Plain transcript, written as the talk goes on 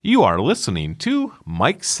You are listening to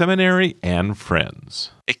Mike Seminary and Friends,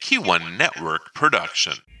 a Q1 Network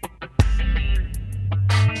production.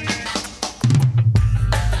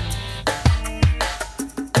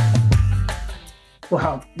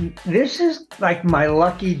 Wow, this is like my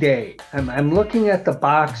lucky day. I'm looking at the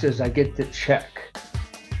boxes I get to check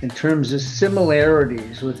in terms of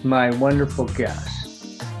similarities with my wonderful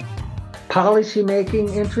guests.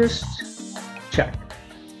 Policymaking interests? Check.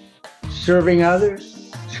 Serving others?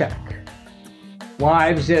 Check.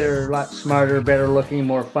 Wives that are a lot smarter, better looking,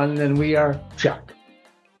 more fun than we are? Check.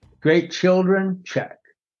 Great children? Check.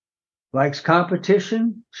 Likes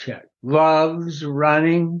competition? Check. Loves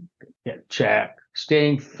running? Yeah, check.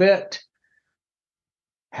 Staying fit?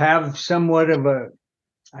 Have somewhat of a,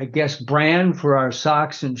 brand for our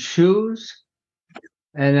socks and shoes?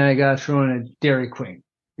 And then I got to throw in a Dairy Queen.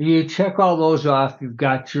 You check all those off, you've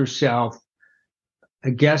got yourself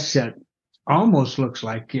a guest that almost looks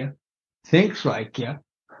like you, thinks like you,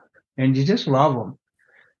 and you just love them.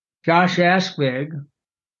 Josh Aspig,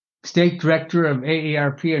 State Director of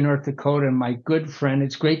AARP in North Dakota, and my good friend.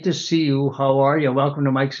 It's great to see you. How are you? Welcome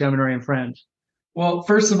to Mike Seminary and Friends. Well,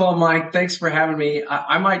 first of all, Mike, thanks for having me.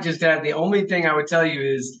 I might just add, the only thing I would tell you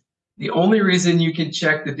is the only reason you can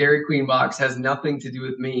check the Dairy Queen box has nothing to do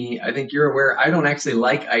with me. I think you're aware I don't actually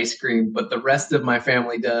like ice cream, but the rest of my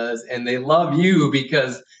family does. And they love you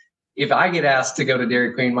because if I get asked to go to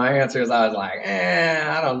Dairy Queen, my answer is I was like,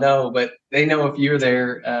 I don't know. But they know if you're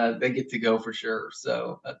there, they get to go for sure.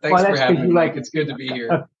 So thanks for having me, Mike. It's good to be here.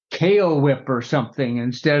 A kale whip or something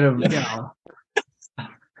instead of, a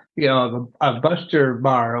Buster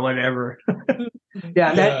bar or whatever.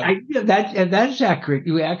 That's accurate.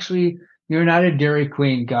 You're not a Dairy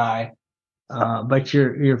Queen guy, but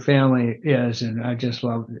your family is, and I just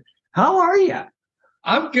love it. How are you?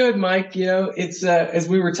 I'm good, Mike. It's as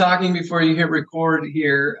we were talking before you hit record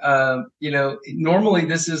here. Normally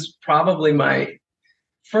this is probably my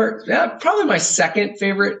second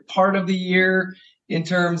favorite part of the year in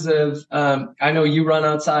terms of. I know you run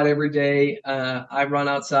outside every day. I run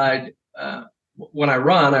outside. When I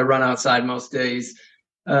run outside most days.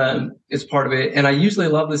 Is part of it, and I usually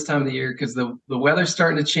love this time of the year because the weather's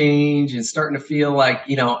starting to change and starting to feel like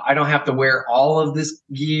I don't have to wear all of this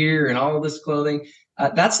gear and all of this clothing.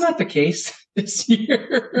 That's not the case this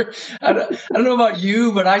year. I don't know about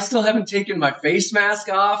you, but I still haven't taken my face mask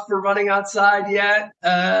off for running outside yet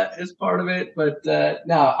as part of it. But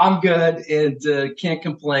no, I'm good and can't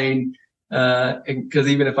complain because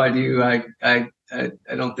even if I do, I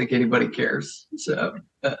don't think anybody cares. So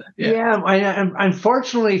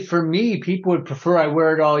unfortunately for me, people would prefer I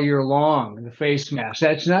wear it all year long, the face mask.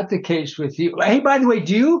 That's not the case with you. Hey, by the way,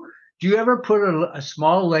 do you ever put a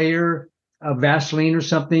small layer of Vaseline or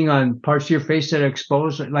something on parts of your face that are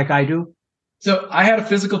exposed like I do? So I had a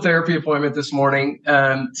physical therapy appointment this morning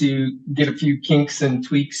to get a few kinks and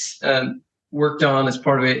tweaks worked on as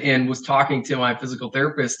part of it, and was talking to my physical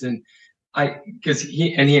therapist, and because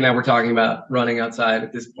he and I were talking about running outside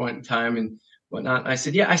at this point in time and whatnot. I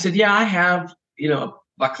said, I have,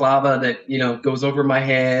 balaclava that, goes over my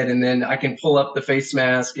head, and then I can pull up the face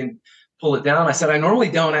mask and pull it down. I said, I normally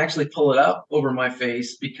don't actually pull it up over my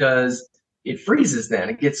face because it freezes then.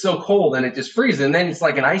 It gets so cold and it just freezes. And then it's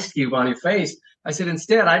like an ice cube on your face. I said,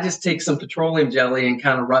 instead, I just take some petroleum jelly and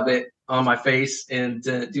kind of rub it on my face and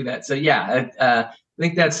do that. So, I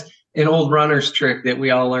think that's an old runner's trick that we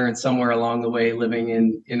all learned somewhere along the way living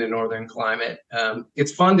in a northern climate.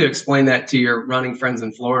 It's fun to explain that to your running friends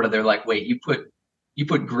in Florida. They're like, wait, you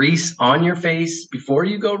put grease on your face before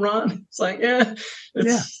you go run? It's like,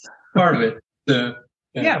 it's part of it. So,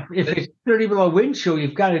 if it's 30 below wind chill,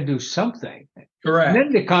 you've got to do something. Correct. And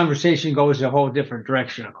then the conversation goes a whole different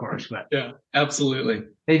direction, of course. But yeah, absolutely.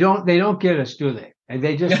 They don't get us, do they? And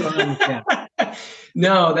they just don't understand.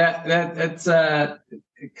 No, that's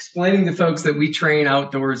explaining to folks that we train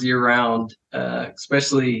outdoors year round,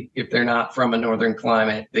 especially if they're not from a northern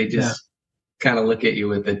climate. They just kind of look at you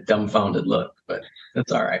with a dumbfounded look, but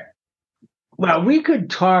that's all right. Well, we could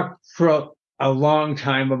talk for a long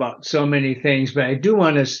time about so many things, but I do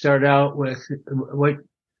want to start out with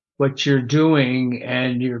what you're doing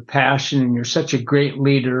and your passion, and you're such a great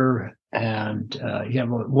leader, and you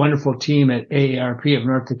have a wonderful team at AARP of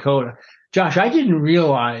North Dakota. Josh, I didn't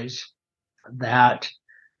realize that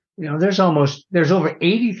there's over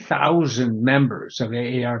 80,000 members of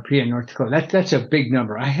AARP in North Dakota. That's a big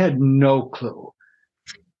number. I had no clue.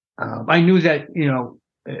 I knew that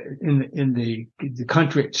in the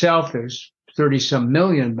country itself there's 30 some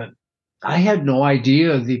million, but I had no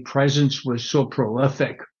idea the presence was so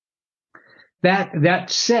prolific.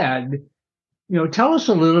 That said, tell us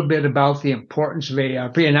a little bit about the importance of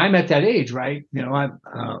AARP. And I'm at that age, right? I'm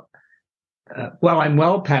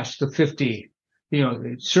well past the 50,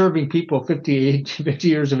 serving people 50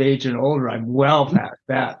 years of age and older. I'm well past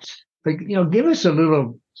that. But, give us a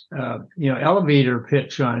little, elevator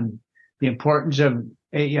pitch on the importance of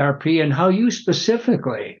AARP and how you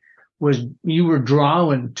specifically you were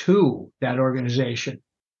drawn to that organization.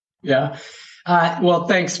 Yeah. Well,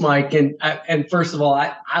 thanks, Mike. And first of all,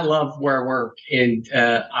 I love where I work, and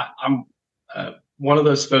I'm one of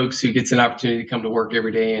those folks who gets an opportunity to come to work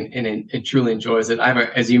every day and truly enjoys it. I have,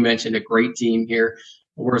 as you mentioned, a great team here.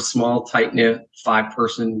 We're a small, tight-knit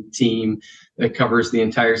 5-person team that covers the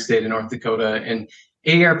entire state of North Dakota. And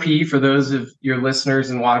AARP, for those of your listeners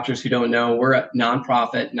and watchers who don't know, we're a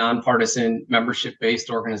nonprofit, nonpartisan, membership-based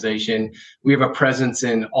organization. We have a presence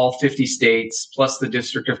in all 50 states, plus the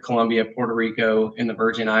District of Columbia, Puerto Rico, and the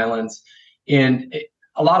Virgin Islands. And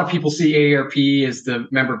a lot of people see AARP as the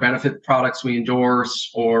member benefit products we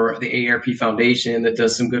endorse, or the AARP Foundation that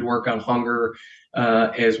does some good work on hunger,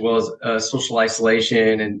 as well as social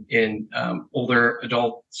isolation and older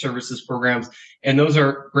adult services programs. And those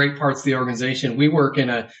are great parts of the organization. We work in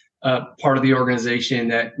a part of the organization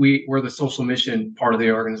that we're the social mission part of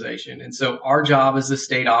the organization. And so our job as a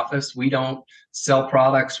state office, we don't sell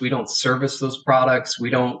products. We don't service those products.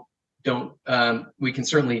 We can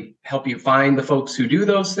certainly help you find the folks who do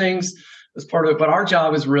those things as part of it. But our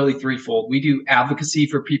job is really threefold. We do advocacy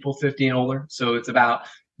for people 50 and older. So it's about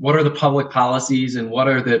what are the public policies and what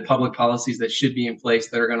are the public policies that should be in place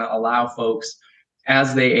that are going to allow folks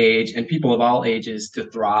as they age, and people of all ages, to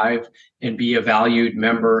thrive and be a valued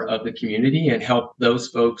member of the community and help those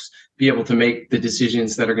folks be able to make the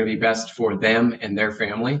decisions that are going to be best for them and their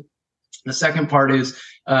family. The second part is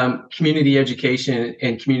community education,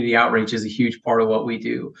 and community outreach is a huge part of what we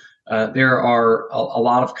do. There are a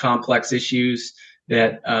lot of complex issues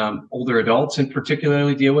that older adults in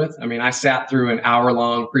particularly deal with. I mean, I sat through an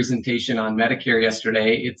hour-long presentation on Medicare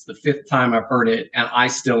yesterday. It's the 5th time I've heard it, and I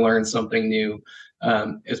still learned something new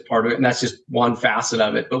as part of it. And that's just one facet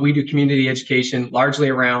of it. But we do community education largely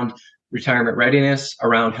around retirement readiness,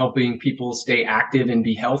 around helping people stay active and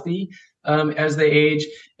be healthy as they age,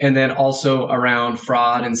 and then also around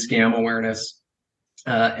fraud and scam awareness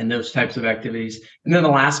and those types of activities. And then the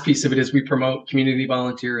last piece of it is we promote community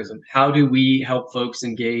volunteerism. How do we help folks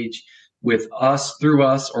engage with us, through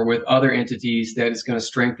us, or with other entities that is going to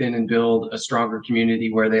strengthen and build a stronger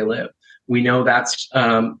community where they live? We know that's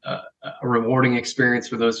a rewarding experience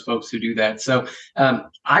for those folks who do that. So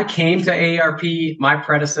I came to AARP, my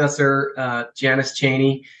predecessor, Janice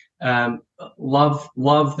Cheney,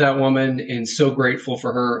 love that woman and so grateful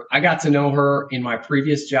for her. I got to know her in my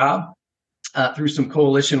previous job through some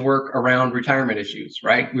coalition work around retirement issues,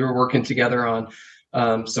 right? We were working together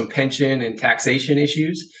on some pension and taxation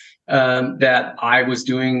issues that I was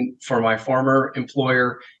doing for my former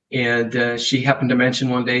employer. And she happened to mention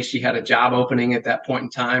one day she had a job opening at that point in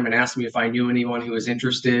time and asked me if I knew anyone who was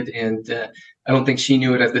interested. And I don't think she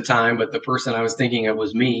knew it at the time, but the person I was thinking of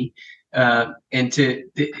was me. And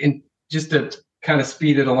just to kind of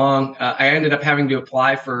speed it along, I ended up having to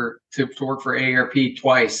apply to work for AARP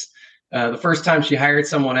twice. The first time she hired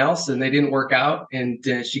someone else and they didn't work out. And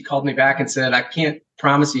she called me back and said, I can't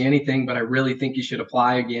promise you anything, but I really think you should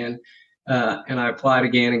apply again. And I applied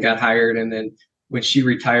again and got hired. And then when she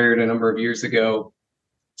retired a number of years ago,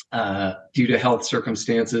 due to health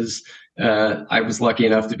circumstances, I was lucky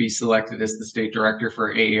enough to be selected as the state director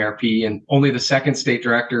for AARP, and only the second state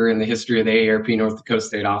director in the history of the AARP North Dakota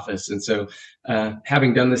State Office. And so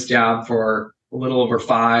having done this job for a little over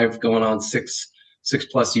 5, going on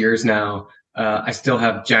 6+ years now, I still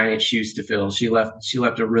have giant shoes to fill. She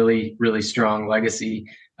left a really, really strong legacy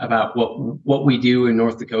about what we do in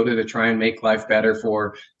North Dakota to try and make life better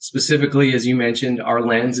for, specifically, as you mentioned, our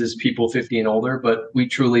lens is people 50 and older, but we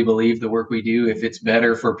truly believe the work we do, if it's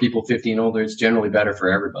better for people 50 and older, it's generally better for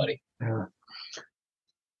everybody.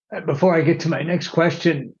 Before I get to my next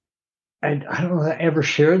question, I don't know if I ever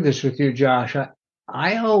shared this with you, Josh.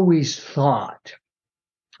 I always thought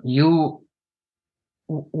you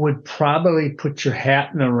would probably put your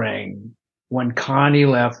hat in the ring when Connie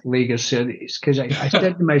left League of Cities, because I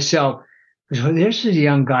said to myself, this is a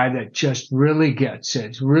young guy that just really gets it.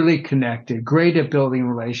 It's really connected, great at building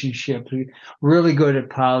relationships, really good at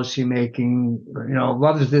policy making,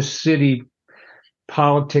 loves this city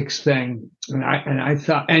politics thing. And I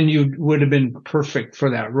thought, and you would have been perfect for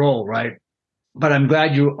that role, right? But I'm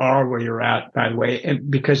glad you are where you're at, by the way,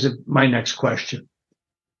 and because of my next question.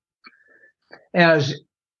 As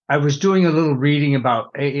I was doing a little reading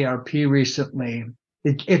about AARP recently,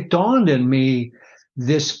 it dawned on me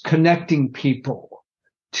this connecting people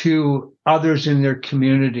to others in their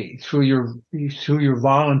community through your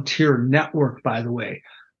volunteer network, by the way,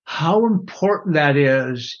 how important that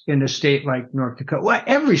is in a state like North Dakota. Well,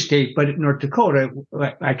 every state, but in North Dakota,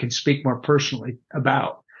 I can speak more personally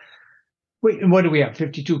about. Wait, what do we have?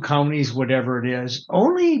 52 counties, whatever it is.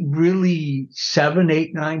 Only really 7,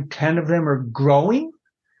 8, 9, 10 of them are growing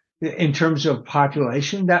in terms of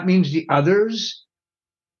population. That means the others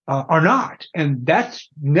are not. And that's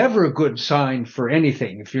never a good sign for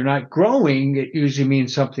anything. If you're not growing, it usually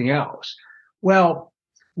means something else. Well,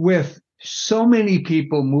 with so many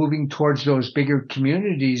people moving towards those bigger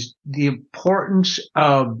communities, the importance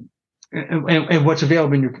of and what's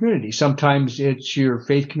available in your community. Sometimes it's your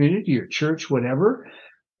faith community, your church, whatever.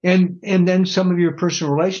 And then some of your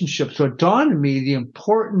personal relationships. So it dawned on me the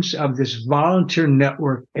importance of this volunteer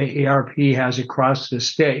network AARP has across the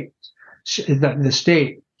state. The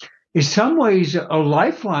state is some ways a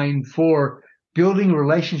lifeline for building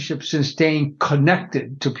relationships and staying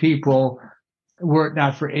connected to people were it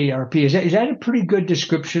not for AARP. Is that a pretty good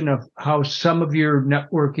description of how some of your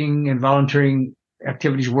networking and volunteering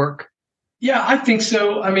activities work? Yeah, I think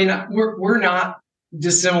so. I mean, we're not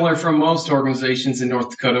dissimilar from most organizations in North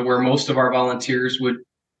Dakota, where most of our volunteers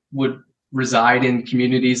would reside in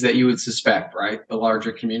communities that you would suspect, right? The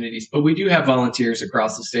larger communities. But we do have volunteers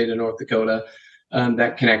across the state of North Dakota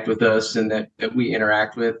that connect with us and that we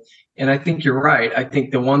interact with. And I think you're right. I think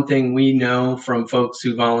the one thing we know from folks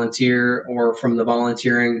who volunteer or from the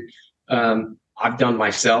volunteering I've done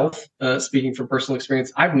myself, speaking from personal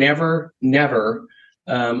experience, I've never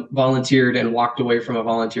volunteered and walked away from a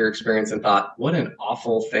volunteer experience and thought, what an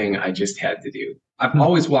awful thing I just had to do. I've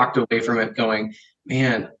always walked away from it going,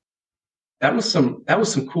 man, that was some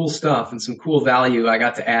cool stuff and some cool value I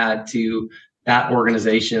got to add to that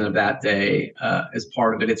organization of that day as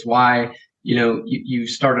part of it. It's why, you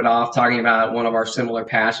started off talking about one of our similar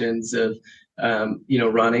passions of,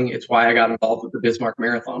 running. It's why I got involved with the Bismarck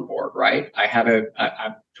Marathon board, right?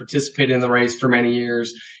 I participated in the race for many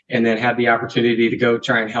years and then had the opportunity to go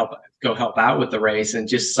try and help out with the race and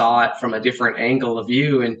just saw it from a different angle of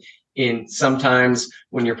view. And sometimes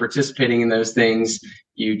when you're participating in those things,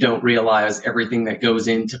 you don't realize everything that goes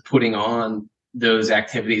into putting on those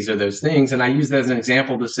activities or those things. And I use that as an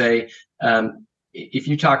example to say, if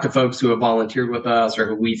you talk to folks who have volunteered with us or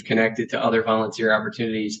who we've connected to other volunteer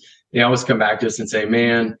opportunities, they always come back to us and say,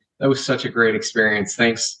 man, that was such a great experience.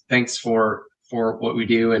 Thanks for what we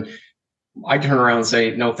do. And I turn around and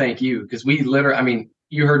say, no, thank you. Because we literally,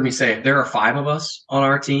 you heard me say it, there are 5 of us on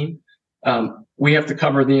our team. We have to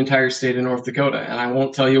cover the entire state of North Dakota. And I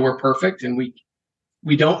won't tell you we're perfect and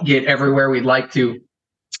we don't get everywhere we'd like to,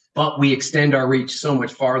 but we extend our reach so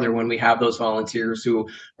much farther when we have those volunteers who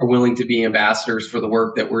are willing to be ambassadors for the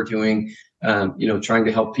work that we're doing, trying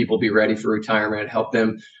to help people be ready for retirement, help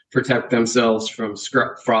them protect themselves from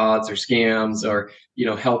frauds or scams, or,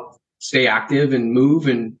 help stay active and move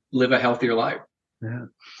and live a healthier life. Yeah.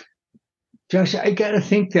 Josh, I got to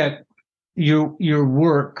think that your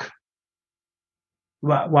work,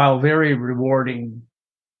 while very rewarding,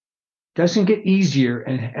 doesn't get easier,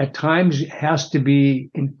 and at times has to be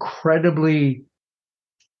incredibly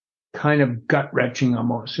kind of gut-wrenching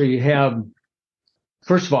almost. So you have,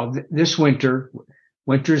 first of all, this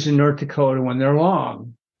winters in North Dakota, when they're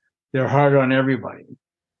long, they're hard on everybody.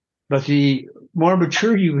 But the more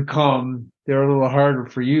mature you become, they're a little harder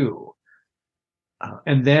for you.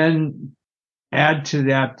 And then add to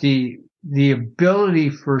that the ability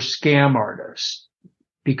for scam artists,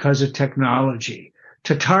 because of technology,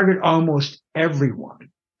 to target almost everyone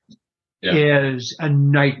is a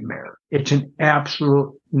nightmare. It's an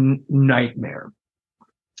absolute nightmare.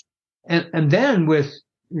 And then with,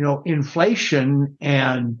 inflation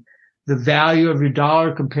and the value of your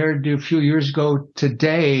dollar compared to a few years ago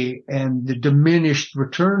today and the diminished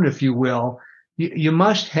return, if you will, you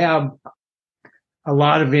must have a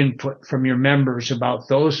lot of input from your members about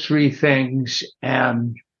those 3 things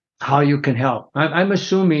and how you can help. I'm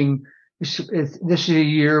assuming this is a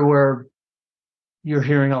year where you're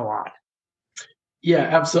hearing a lot. Yeah,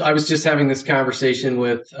 absolutely. I was just having this conversation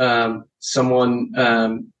with someone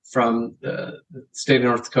from the state of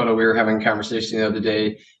North Dakota. We were having a conversation the other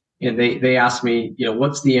day, and they asked me,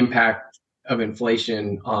 what's the impact of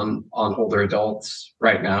inflation on older adults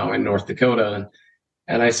right now in North Dakota?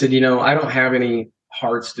 And I said, I don't have any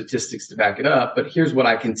hard statistics to back it up, but here's what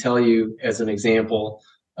I can tell you as an example.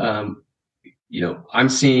 I'm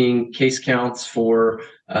seeing case counts for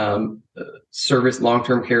long-term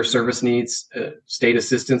care service needs, state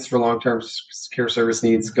assistance for long-term care service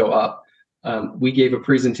needs go up. We gave a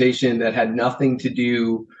presentation that had nothing to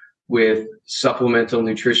do with supplemental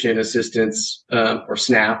nutrition assistance, or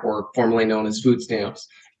SNAP, or formerly known as food stamps.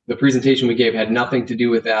 The presentation we gave had nothing to do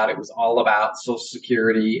with that. It was all about Social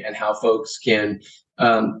Security and how folks can,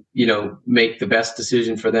 make the best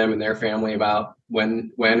decision for them and their family about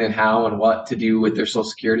when and how and what to do with their Social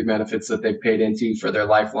Security benefits that they've paid into for their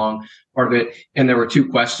lifelong part of it. And there were 2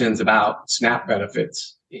 questions about SNAP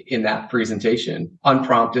benefits in that presentation,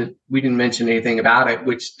 unprompted. We didn't mention anything about it,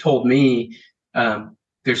 which told me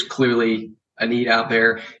there's clearly a need out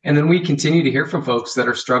there. And then we continue to hear from folks that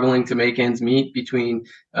are struggling to make ends meet between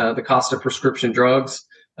the cost of prescription drugs,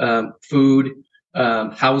 food,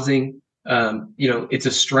 housing. It's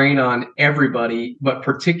a strain on everybody, but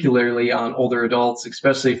particularly on older adults,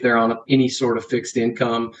 especially if they're on any sort of fixed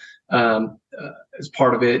income. As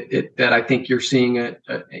part of it, that I think you're seeing a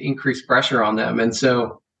increased pressure on them. And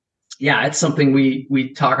so, yeah, it's something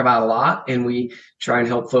we talk about a lot, and we try and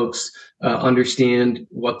help folks understand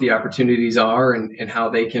what the opportunities are and how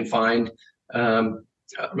they can find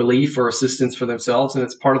relief or assistance for themselves. And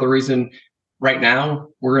it's part of the reason right now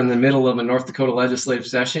we're in the middle of a North Dakota legislative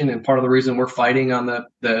session, and part of the reason we're fighting on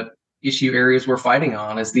the issue areas we're fighting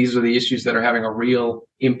on is these are the issues that are having a real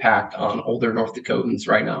impact on older North Dakotans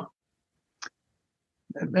right now.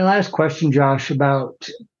 My last question, Josh, about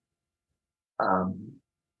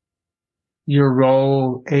your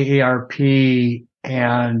role, AARP,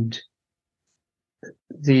 and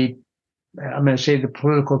I'm going to say the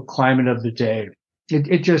political climate of the day.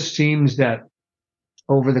 It just seems that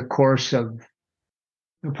over the course of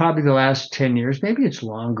probably the last 10 years, maybe it's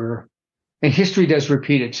longer, and history does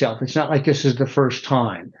repeat itself. It's not like this is the first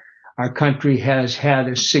time. Our country has had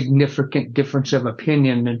a significant difference of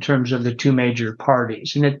opinion in terms of the 2 major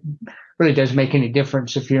parties. And it really doesn't make any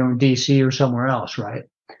difference if you're in DC or somewhere else, right?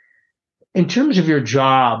 In terms of your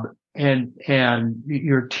job and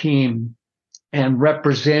your team and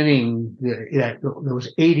representing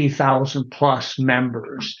those 80,000 plus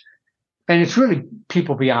members, and it's really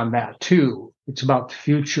people beyond that too. It's about the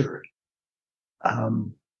future.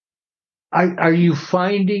 Are you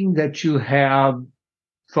finding that you have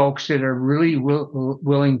folks that are really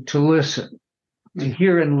willing to listen, to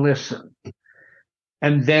hear and listen,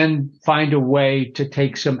 and then find a way to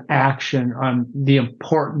take some action on the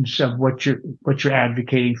importance of what you're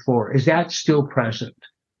advocating for? Is that still present?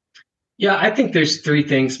 Yeah, I think there's 3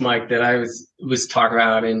 things, Mike, that I was talking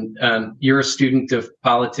about. And you're a student of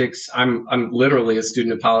politics. I'm literally a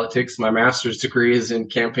student of politics. My master's degree is in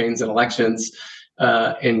campaigns and elections,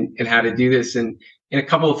 and how to do this. And a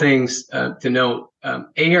couple of things to note.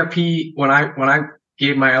 AARP, when I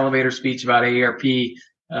gave my elevator speech about AARP,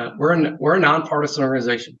 we're a nonpartisan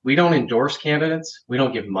organization. We don't endorse candidates. We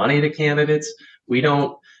don't give money to candidates. We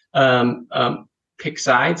don't pick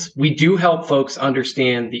sides. We do help folks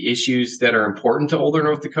understand the issues that are important to older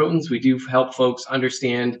North Dakotans. We do help folks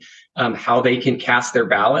understand how they can cast their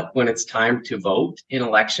ballot when it's time to vote in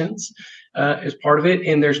elections as part of it.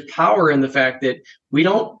 And there's power in the fact that we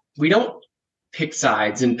don't pick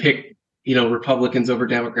sides and pick Republicans over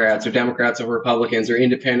Democrats or Democrats over Republicans or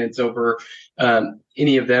independents over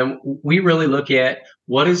any of them. We really look at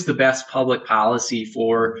what is the best public policy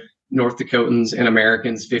for North Dakotans and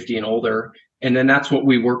Americans 50 and older. And then that's what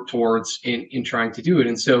we work towards in trying to do it.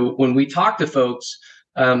 And so when we talk to folks,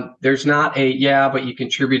 there's not but you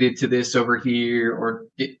contributed to this over here, or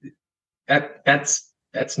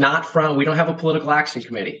that's not from, we don't have a political action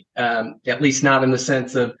committee, at least not in the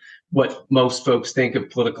sense of what most folks think of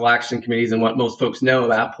political action committees and what most folks know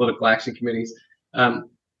about political action committees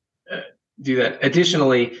do that.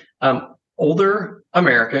 Additionally, older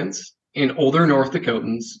Americans and older North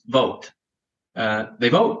Dakotans vote. They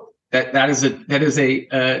vote. That is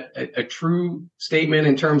a true statement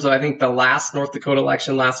in terms of, I think, the last North Dakota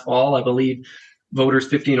election last fall. I believe voters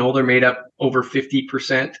 50 and older made up over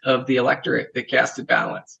 50% of the electorate that casted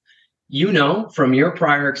ballots. From your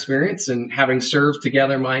prior experience and having served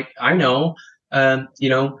together, Mike, I know,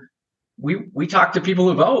 we talk to people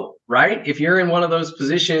who vote, right? If you're in one of those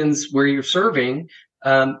positions where you're serving,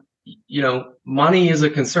 money is a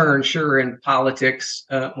concern, sure, in politics,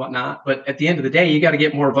 whatnot. But at the end of the day, you got to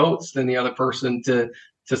get more votes than the other person to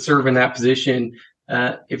serve in that position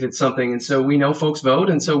if it's something. And so we know folks vote,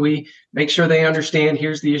 and so we make sure they understand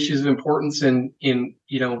here's the issues of importance and in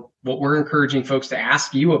what we're encouraging folks to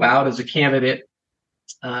ask you about as a candidate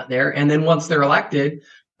there. And then once they're elected,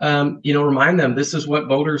 remind them this is what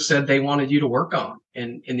voters said they wanted you to work on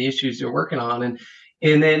and the issues you're working on.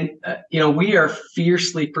 And then, we are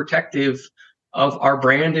fiercely protective of our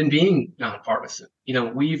brand and being nonpartisan.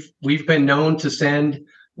 We've been known to send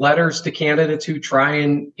letters to candidates who try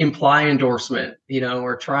and imply endorsement,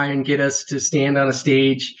 or try and get us to stand on a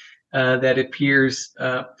stage that appears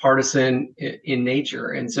partisan in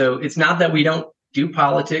nature. And so it's not that we don't do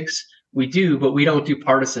politics. We do, but we don't do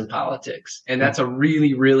partisan politics. And that's a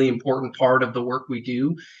really, really important part of the work we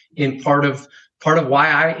do, and part of why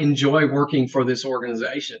I enjoy working for this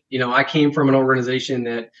organization. I came from an organization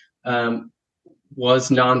that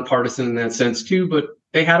was nonpartisan in that sense too, but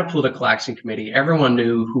they had a political action committee. Everyone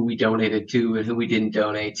knew who we donated to and who we didn't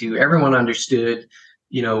donate to. Everyone understood,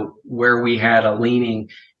 where we had a leaning.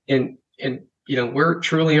 And we're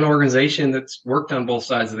truly an organization that's worked on both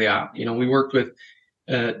sides of the aisle. We worked with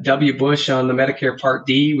W. Bush on the Medicare Part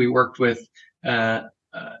D. We worked with,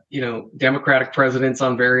 Democratic presidents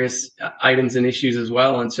on various items and issues as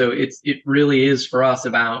well. And so it really is for us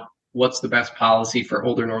about what's the best policy for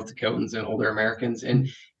older North Dakotans and older Americans. And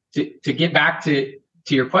to get back to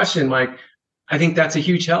your question, Mike, I think that's a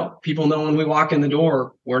huge help. People know when we walk in the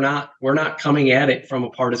door, we're not coming at it from a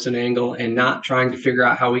partisan angle and not trying to figure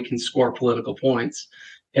out how we can score political points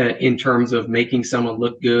in terms of making someone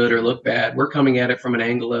look good or look bad. We're coming at it from an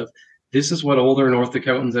angle of, this is what older North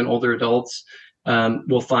Dakotans and older adults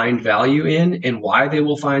will find value in, and why they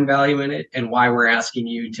will find value in it, and why we're asking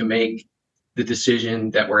you to make the decision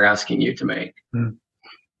that we're asking you to make.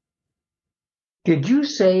 Did you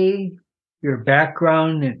say your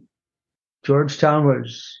background in Georgetown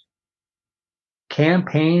was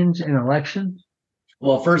campaigns and elections?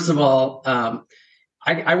 Well, first of all,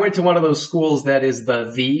 I went to one of those schools that is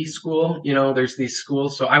the school. There's these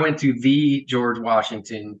schools. So I went to the George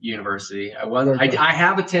Washington University. I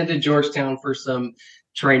have attended Georgetown for some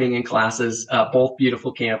training and classes, both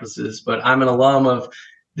beautiful campuses, but I'm an alum of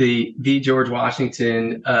the George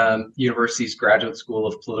Washington University's Graduate School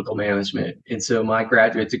of Political Management. And so my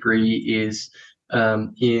graduate degree is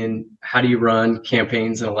in how do you run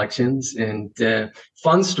campaigns and elections. And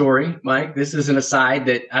fun story, Mike, this is an aside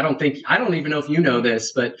that I don't even know if you know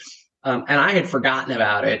this, but and I had forgotten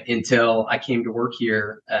about it until I came to work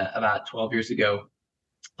here about 12 years ago.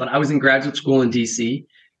 But I was in graduate school in DC,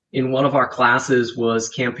 and one of our classes was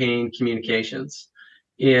campaign communications.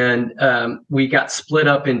 And we got split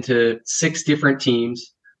up into 6 different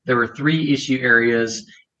teams. There were 3 issue areas,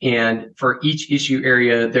 and for each issue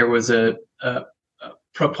area, there was a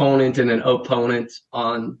proponent and an opponent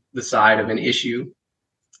on the side of an issue.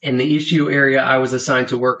 And the issue area I was assigned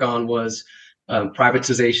to work on was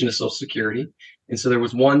privatization of Social Security. And so there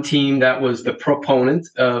was one team that was the proponent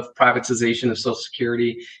of privatization of Social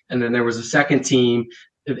Security. And then there was a second team,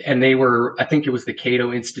 and they were, I think it was the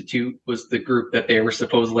Cato Institute was the group that they were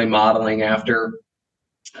supposedly modeling after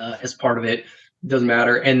as part of it. Doesn't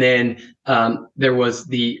matter. And then there was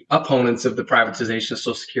the opponents of the privatization of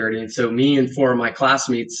Social Security. And so me and 4 of my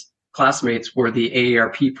classmates were the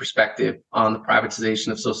AARP perspective on the privatization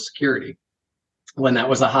of Social Security, when that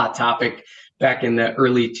was a hot topic back in the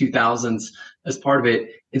early 2000s as part of it.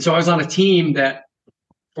 And so I was on a team that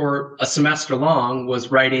for a semester long was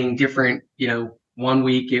writing different, one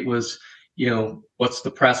week it was, what's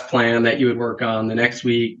the press plan that you would work on? The next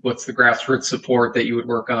week, what's the grassroots support that you would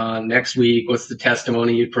work on? Next week, what's the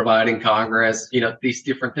testimony you'd provide in Congress? These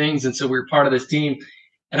different things. And so we were part of this team.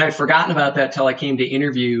 And I'd forgotten about that till I came to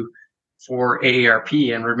interview for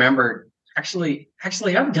AARP and remembered, actually,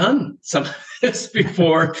 I've done some of this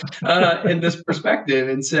before in this perspective.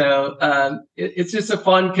 And so it's just a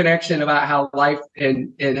fun connection about how life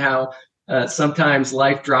and how sometimes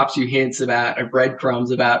life drops you hints about or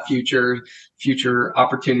breadcrumbs about future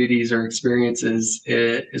opportunities or experiences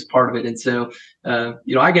as part of it. And so,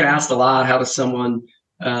 I get asked a lot, how does someone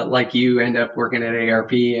like you end up working at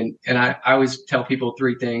AARP? And I always tell people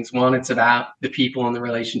 3 things. One, it's about the people and the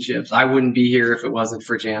relationships. I wouldn't be here if it wasn't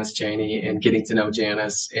for Janice Cheney and getting to know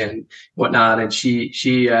Janice and whatnot. And she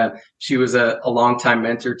was a longtime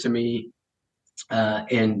mentor to me,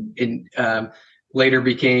 and later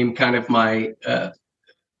became kind of my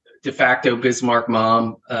de facto Bismarck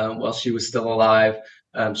mom while she was still alive.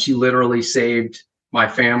 She literally saved my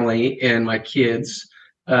family and my kids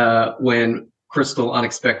when Crystal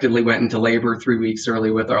unexpectedly went into labor 3 weeks early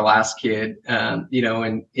with our last kid, and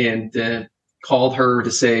called her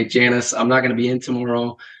to say, Janice, I'm not going to be in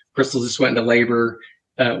tomorrow. Crystal just went into labor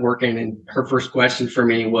working. And her first question for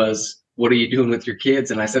me was, what are you doing with your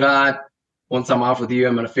kids? And I said, once I'm off with you,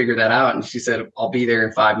 I'm going to figure that out. And she said, I'll be there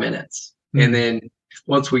in 5 minutes. Mm-hmm. And then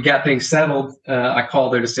once we got things settled, I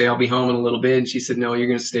called her to say, I'll be home in a little bit. And she said, no, you're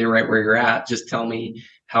going to stay right where you're at. Just tell me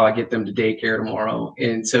how I get them to daycare tomorrow.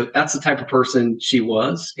 And so that's the type of person she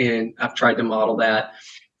was. And I've tried to model that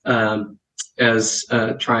as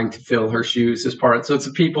trying to fill her shoes as part of it. So it's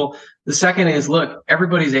the people. The second is, look,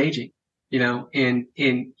 everybody's aging, and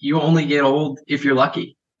you only get old if you're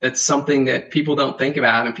lucky. that's something that people don't think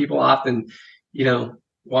about, and people often,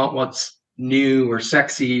 want what's new or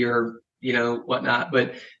sexy or whatnot.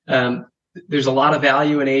 But there's a lot of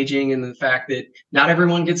value in aging, and the fact that not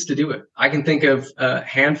everyone gets to do it. I can think of a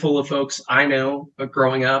handful of folks I know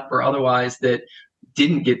growing up or otherwise that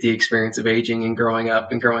didn't get the experience of aging and growing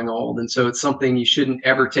up and growing old. And so it's something you shouldn't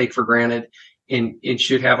ever take for granted, and it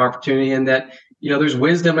should have opportunity, and that, there's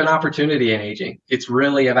wisdom and opportunity in aging. It's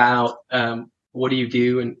really about what do you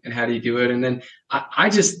do and how do you do it? And then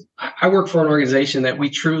I work for an organization that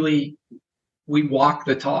we walk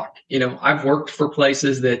the talk. I've worked for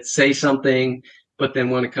places that say something, but then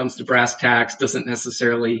when it comes to brass tacks, doesn't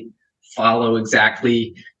necessarily follow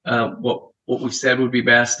exactly what we said would be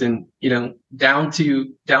best, and down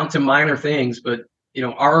to minor things. But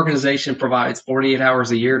our organization provides 48 hours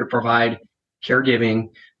a year to provide caregiving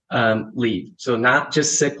leave. So not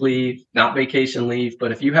just sick leave, not vacation leave,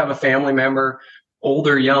 but if you have a family member, old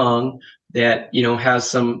or young, that has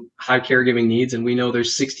some high caregiving needs, and we know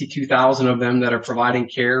there's 62,000 of them that are providing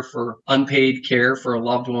unpaid care for a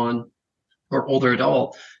loved one or older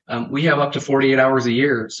adult. We have up to 48 hours a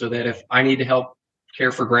year, so that if I need to help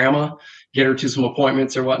care for grandma, get her to some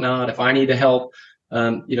appointments or whatnot, if I need to help,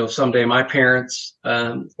 someday my parents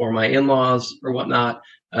or my in-laws or whatnot,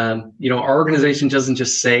 our organization doesn't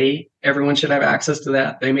just say everyone should have access to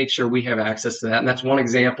that. They make sure we have access to that. And that's one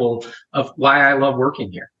example of why I love working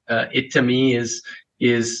here. It to me is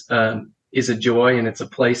a joy, and it's a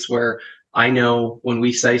place where I know when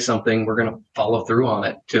we say something, we're going to follow through on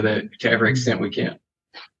it to every extent we can.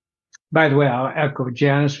 By the way, I'll echo,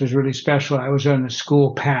 Janice was really special. I was on the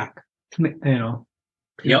school PAC,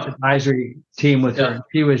 advisory team with her.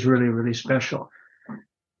 She was really, really special.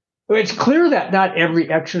 It's clear that not every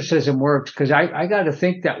exorcism works, because I got to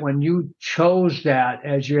think that when you chose that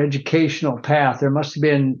as your educational path, there must have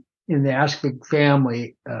been in the Aspic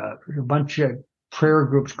family a bunch of prayer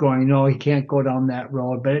groups going, no, he can't go down that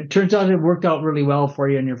road. But it turns out it worked out really well for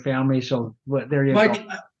you and your family. So there you go.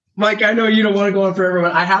 Mike, I know you don't want to go on for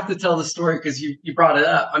everyone. I have to tell the story because you brought it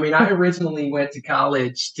up. I mean, I originally went to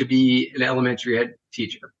college to be an elementary ed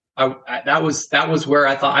teacher. That was where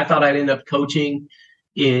I thought I'd end up coaching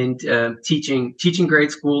and teaching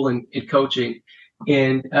grade school and coaching.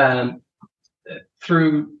 And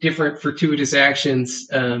through different fortuitous actions,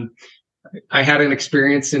 I had an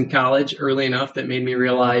experience in college early enough that made me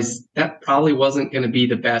realize that probably wasn't going to be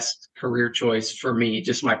the best career choice for me.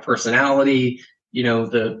 Just my personality,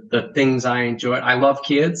 the things I enjoy. I love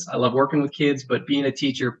kids. I love working with kids, but being a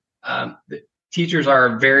teacher, teachers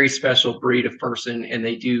are a very special breed of person, and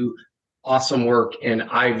they do awesome work. And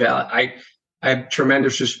I have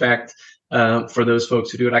tremendous respect for those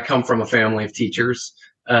folks who do it. I come from a family of teachers.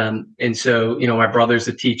 And so, my brother's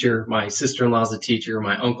a teacher, my sister-in-law's a teacher,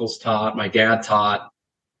 my uncle's taught, my dad taught,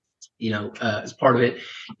 as part of it.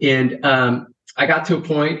 And I got to a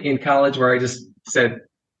point in college where I just said,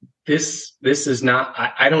 this is not,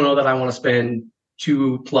 I don't know that I want to spend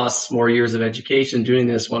 2+ more years of education doing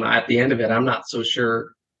this when at the end of it, I'm not so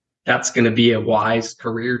sure that's going to be a wise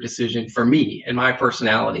career decision for me and my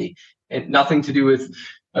personality, and nothing to do with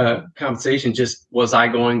compensation. Just was I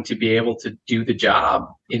going to be able to do the job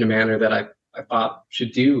in a manner that I thought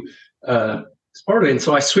should do as part of it. And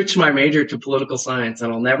so I switched my major to political science,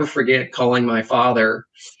 and I'll never forget calling my father,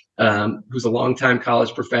 who's a longtime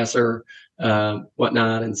college professor,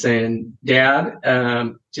 whatnot, and saying, Dad,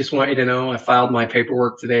 just want you to know I filed my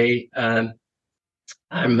paperwork today.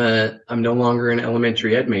 I'm no longer an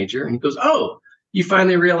elementary ed major. And he goes, oh, you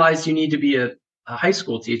finally realized you need to be a high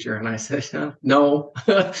school teacher? And I said, no,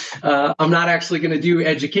 I'm not actually going to do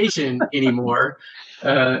education anymore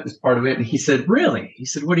as part of it. And he said, really? He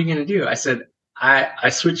said, what are you going to do? I said, I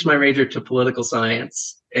switched my major to political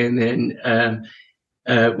science, and then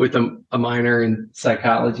with a minor in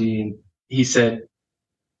psychology. And he said,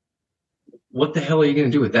 what the hell are you going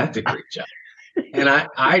to do with that degree, Jeff? And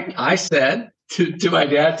I said to my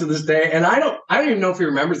dad to this day, and I don't even know if he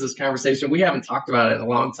remembers this conversation. We haven't talked about it in a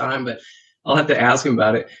long time, but I'll have to ask him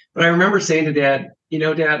about it. But I remember saying to Dad,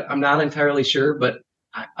 Dad, I'm not entirely sure, but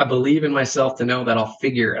I believe in myself to know that I'll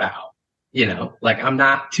figure it out. I'm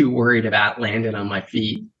not too worried about landing on my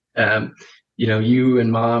feet. You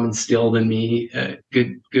and Mom instilled in me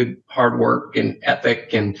good hard work and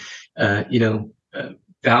ethic, and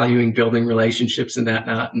valuing building relationships and that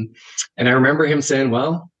not. And I remember him saying,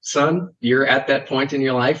 well, son, you're at that point in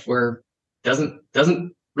your life where it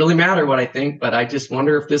doesn't really matter what I think, but I just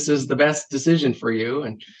wonder if this is the best decision for you.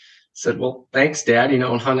 And said, well, thanks, Dad,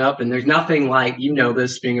 and hung up. And there's nothing like,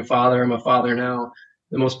 this being a father, I'm a father now.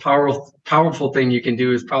 The most powerful thing you can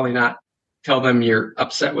do is probably not tell them you're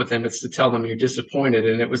upset with them. It's to tell them you're disappointed.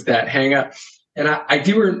 And it was that hang up. And I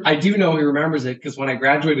do know he remembers it, because when I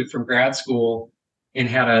graduated from grad school and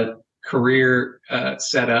had a career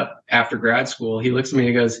set up after grad school, he looks at me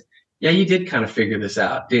and goes, "Yeah, you did kind of figure this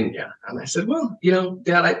out, didn't you?" And I said, "Well,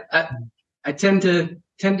 Dad, I tend to,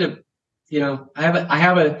 I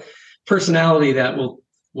have a personality that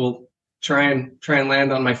will try and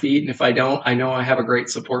land on my feet. And if I don't, I know I have a great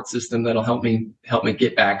support system that'll help me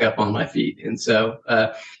get back up on my feet." And so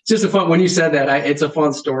it's just when you said that, it's a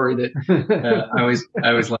fun story that I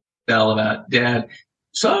always like to tell about. Dad,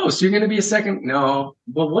 so you're going to be a second? No.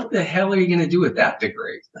 Well, what the hell are you going to do with that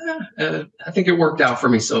degree? I think it worked out for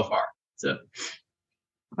me so far. So,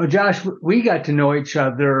 well, Josh, we got to know each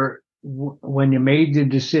other when you made the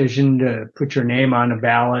decision to put your name on a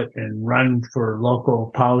ballot and run for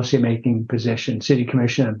local policymaking position, city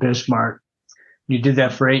commissioner of Bismarck. You did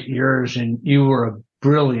that for 8 years, and you were a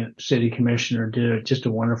brilliant city commissioner, did just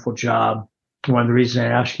a wonderful job. One of the reasons I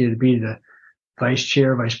asked you to be the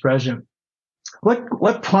vice president.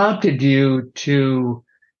 What prompted you to,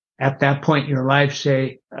 at that point in your life,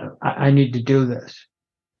 say, I need to do this?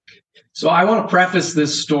 So I want to preface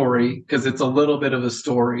this story, because it's a little bit of a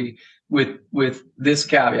story, with this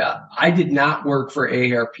caveat. I did not work for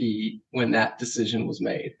AARP when that decision was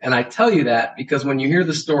made. And I tell you that because when you hear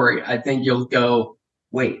the story, I think you'll go,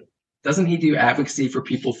 wait, doesn't he do advocacy for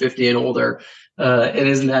people 50 and older? And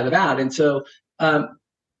isn't that about? And so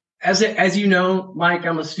as you know, Mike,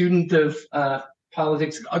 I'm a student of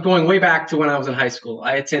politics going way back to when I was in high school.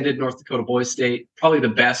 I attended North Dakota Boys State, probably the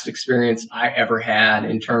best experience I ever had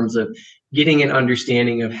in terms of getting an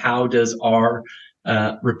understanding of how does our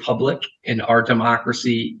republic and our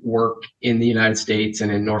democracy work in the United States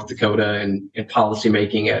and in North Dakota and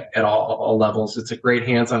policymaking at all levels. It's a great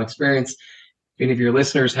hands-on experience. If any of your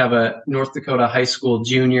listeners have a North Dakota high school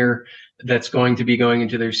junior that's going to be going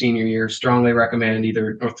into their senior year, strongly recommend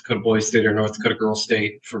either North Dakota Boys State or North Dakota Girls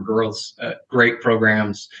State for girls. Great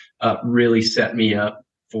programs, really set me up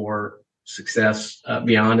for success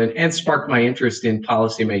beyond and sparked my interest in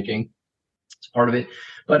policymaking. It's part of it.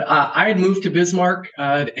 But I had moved to Bismarck,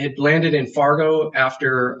 had landed in Fargo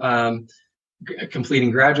after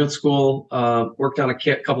completing graduate school, worked on a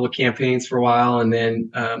couple of campaigns for a while, and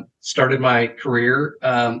then started my career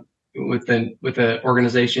with an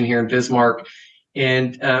organization here in Bismarck,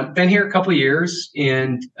 and been here a couple of years.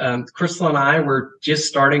 And Crystal and I were just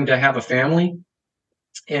starting to have a family,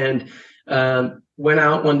 and went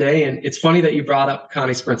out one day. And it's funny that you brought up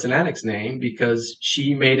Connie Sprincenatic's name, because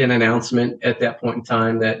she made an announcement at that point in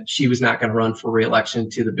time that she was not going to run for re-election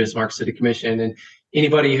to the Bismarck City Commission. And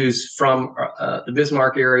anybody who's from the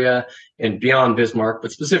Bismarck area and beyond Bismarck,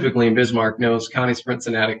 but specifically in Bismarck, knows Connie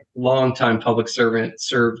Sprincenatic, longtime public servant,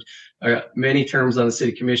 served many terms on the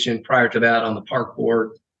city commission, prior to that on the park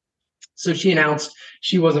board. So she announced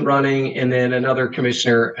she wasn't running, and then another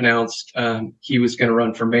commissioner announced he was going to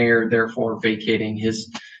run for mayor, therefore vacating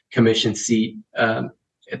his commission seat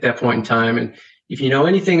at that point in time. And if you know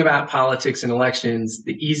anything about politics and elections,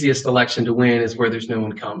 the easiest election to win is where there's no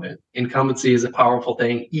incumbent. Incumbency is a powerful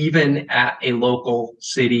thing, even at a local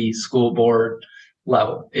city school board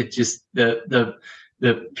level. It just the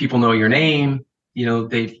people know your name.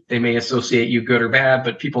 They may associate you good or bad,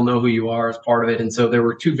 but people know who you are as part of it. And so there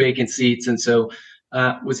were 2 vacant seats. And so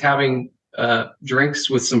was having drinks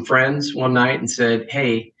with some friends one night and said,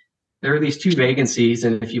 hey, there are these 2 vacancies.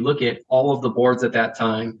 And if you look at all of the boards at that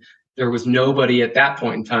time, there was nobody at that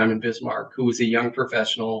point in time in Bismarck who was a young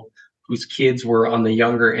professional, whose kids were on the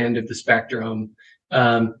younger end of the spectrum.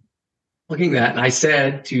 Looking at that, and I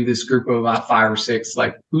said to this group of about 5 or 6,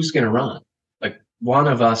 like, who's going to run? One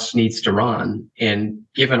of us needs to run, and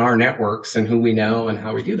given our networks and who we know and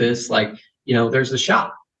how we do this, there's a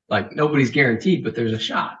shot. Nobody's guaranteed, but there's a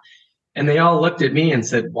shot. And they all looked at me and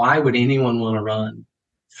said, why would anyone want to run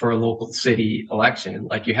for a local city election?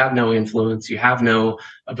 You have no influence, you have no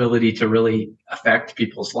ability to really affect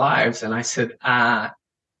people's lives. And I said, are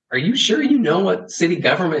you sure you know what city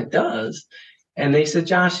government does? And they said,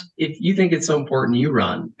 Josh, if you think it's so important, you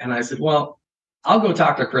run. And I said, well, I'll go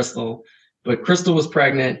talk to Crystal. But Crystal was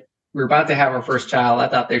pregnant. We were about to have our first child. I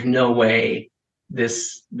thought there's no way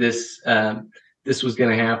this was going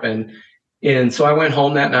to happen. And so I went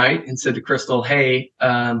home that night and said to Crystal, hey,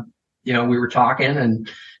 we were talking, and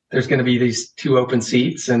there's going to be these 2 open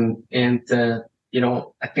seats, and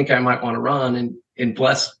I think I might want to run. And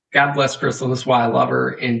God bless Crystal. This is why I love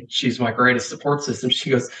her, and she's my greatest support system. She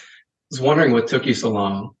goes, I was wondering what took you so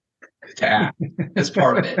long to act as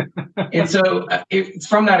part of it. And so it's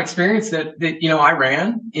from that experience that I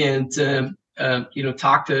ran and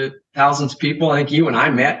talked to thousands of people. I think you and I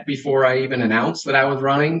met before I even announced that I was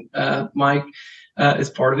running, Mike, as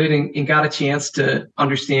part of it, and got a chance to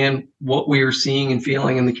understand what we were seeing and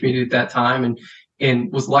feeling in the community at that time,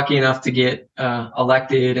 and was lucky enough to get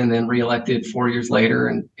elected and then reelected 4 years later,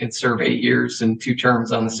 and serve 8 years and 2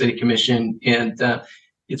 terms on the city commission. And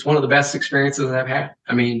it's one of the best experiences I've had.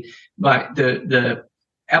 I mean, the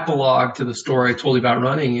epilogue to the story I told you about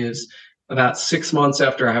running is about 6 months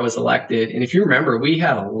after I was elected. And if you remember, we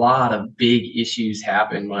had a lot of big issues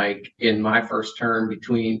happen, Mike, in my first term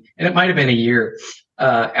and it might have been a year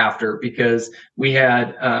after, because we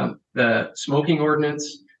had the smoking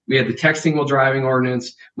ordinance, we had the texting while driving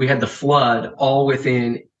ordinance, we had the flood, all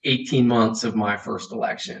within 18 months of my first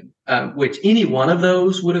election, which any one of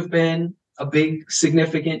those would have been a big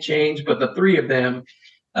significant change. But the 3 of them,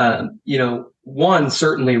 one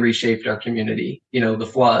certainly reshaped our community, the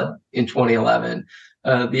flood in 2011.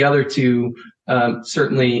 The other 2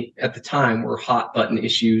 certainly at the time were hot button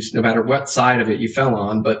issues, no matter what side of it you fell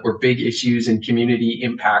on, but were big issues and community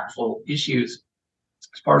impactful issues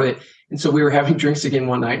as part of it. And so we were having drinks again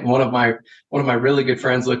one night, and one of my really good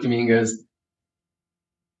friends looked at me and goes,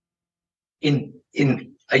 in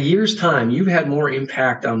a year's time, you've had more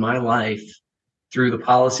impact on my life through the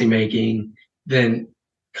policy making than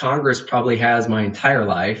Congress probably has my entire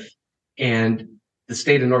life, and the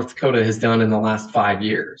state of North Dakota has done in the last 5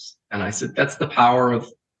 years. And I said, that's the power of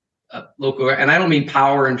local. And I don't mean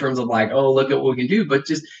power in terms of like, oh, look at what we can do, but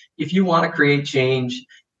just if you want to create change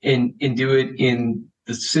and do it in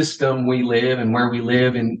the system we live and where we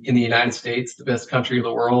live in the United States, the best country of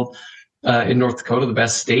the world, in North Dakota, the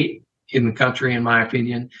best state in the country, in my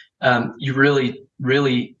opinion, you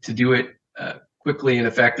really to do it quickly and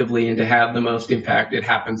effectively and to have the most impact, it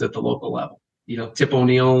happens at the local level. Tip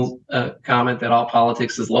O'Neill's comment that all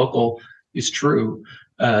politics is local is true,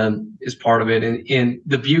 is part of it. And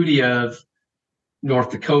the beauty of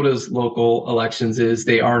North Dakota's local elections is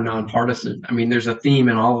they are nonpartisan. I mean, there's a theme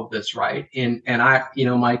in all of this, right? And I,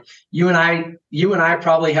 Mike, you and I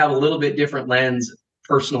probably have a little bit different lens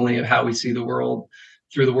personally of how we see the world,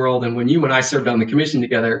 through the world. And when you and I served on the commission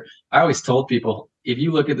together, I always told people, if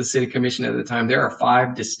you look at the city commission at the time, there are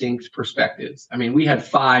 5 distinct perspectives. I mean, we had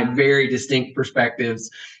 5 very distinct perspectives,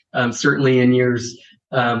 certainly in years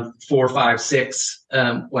 4, 5, 6,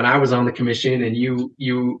 when I was on the commission, and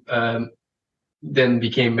you then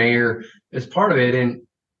became mayor as part of it.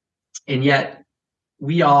 And yet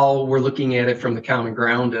we all were looking at it from the common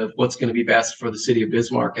ground of what's going to be best for the city of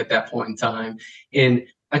Bismarck at that point in time. And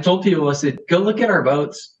I told people, I said, go look at our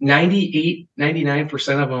votes. 98,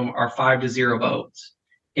 99% of them are 5-0 votes.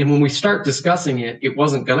 And when we start discussing it, it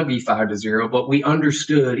wasn't going to be 5-0, but we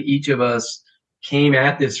understood each of us came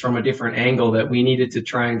at this from a different angle, that we needed to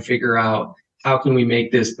try and figure out how can we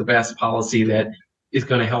make this the best policy that is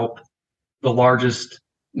going to help the largest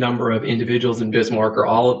number of individuals in Bismarck, or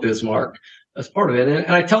all of Bismarck, as part of it.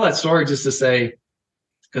 And I tell that story just to say,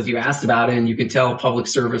 because you asked about it, and you can tell public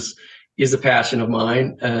service is a passion of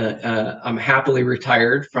mine. I'm happily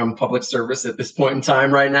retired from public service at this point in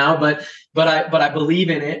time right now, but I believe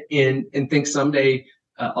in it and think someday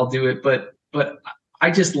I'll do it. But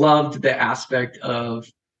I just loved the aspect of,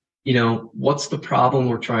 what's the problem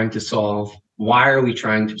we're trying to solve? Why are we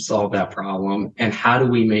trying to solve that problem? And how do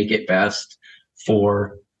we make it best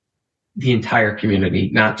for the entire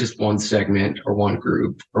community, not just one segment or one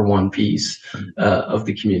group or one piece of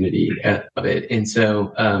the community of it? And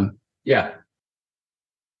so, yeah,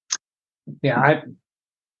 I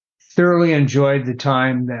thoroughly enjoyed the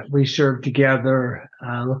time that we served together.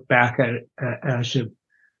 Look back at it as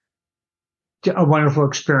a wonderful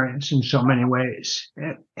experience in so many ways.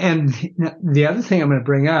 And the other thing I'm going to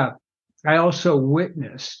bring up, I also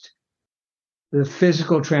witnessed the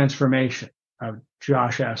physical transformation of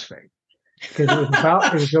Josh Asfig. Because it was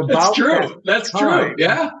about That's true. That's true.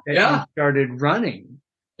 Yeah. He started running.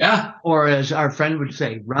 Yeah. Or as our friend would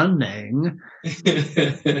say, running.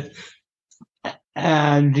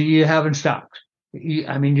 And you haven't stopped.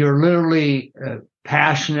 You're literally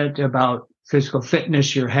passionate about physical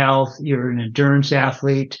fitness, your health. You're an endurance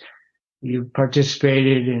athlete. You've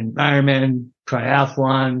participated in Ironman,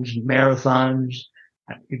 triathlons, marathons.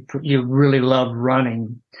 You really love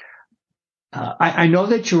running. I know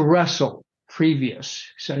that you wrestled previous,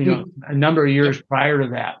 so a number of years prior to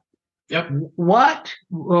that. Yep. What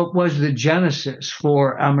was the genesis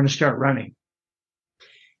for I'm going to start running?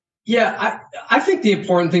 Yeah, I think the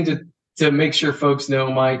important thing to make sure folks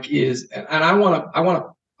know, Mike, is, and I want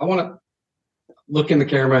to look in the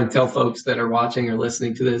camera and tell folks that are watching or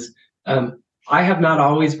listening to this, I have not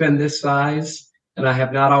always been this size, and I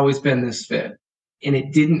have not always been this fit, and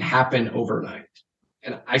it didn't happen overnight.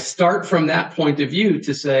 I start from that point of view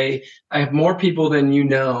to say, I have more people than you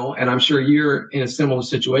know, and I'm sure you're in a similar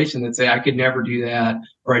situation that say, I could never do that,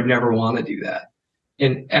 or I'd never want to do that.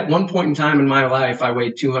 And at one point in time in my life, I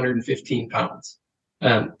weighed 215 pounds.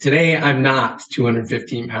 Today, I'm not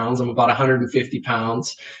 215 pounds. I'm about 150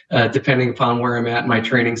 pounds, depending upon where I'm at. My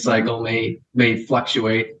training cycle may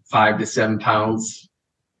fluctuate 5 to 7 pounds,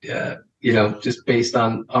 just based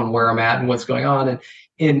on where I'm at and what's going on.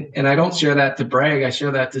 And I don't share that to brag. I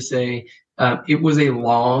share that to say it was a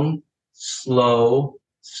long, slow,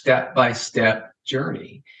 step-by-step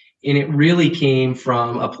journey. And it really came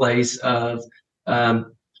from a place of, I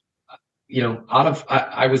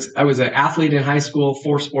was an athlete in high school,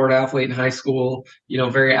 4-sport athlete in high school,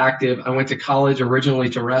 very active. I went to college originally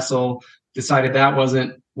to wrestle, decided that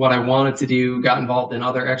wasn't what I wanted to do, got involved in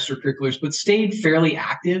other extracurriculars, but stayed fairly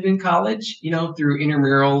active in college, through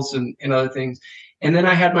intramurals and other things. And then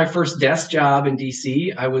I had my first desk job in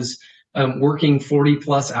DC. I was working 40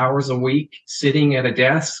 plus hours a week, sitting at a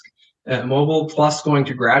desk, mobile, plus going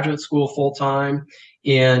to graduate school full time.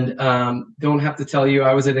 And don't have to tell you,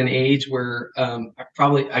 I was at an age where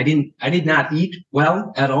I did not eat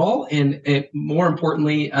well at all. And more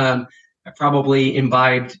importantly, I probably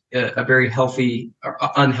imbibed a very healthy or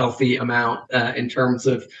unhealthy amount in terms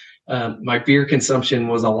of my beer consumption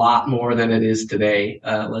was a lot more than it is today.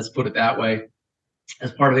 Let's put it that way,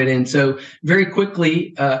 as part of it. And so very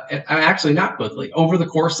quickly, actually not quickly, over the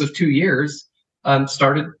course of 2 years,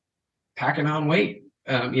 started packing on weight.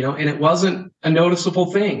 And it wasn't a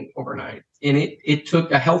noticeable thing overnight. And it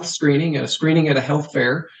took a health screening and a screening at a health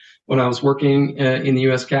fair when I was working in the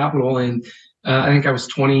U.S. Capitol. And I think I was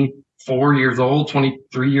 24 years old,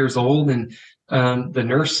 23 years old. And the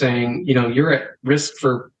nurse saying, you're at risk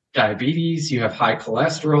for diabetes, you have high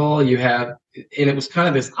cholesterol, and it was kind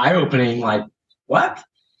of this eye-opening, like, what?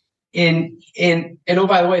 And oh,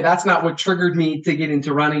 by the way, that's not what triggered me to get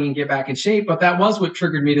into running and get back in shape, but that was what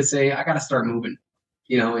triggered me to say, I got to start moving.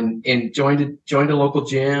 And joined a local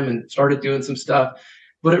gym and started doing some stuff.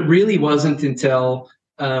 But it really wasn't until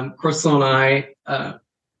Crystal and I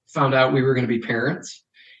found out we were going to be parents.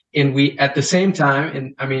 And we, at the same time,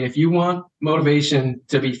 and I mean, if you want motivation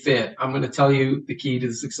to be fit, I'm going to tell you the key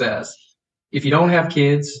to success. If you don't have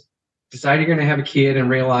kids, decide you're going to have a kid and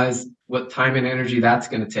realize what time and energy that's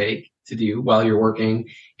going to take to do while you're working,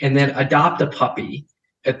 and then adopt a puppy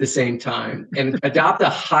at the same time, and adopt a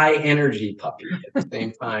high energy puppy at the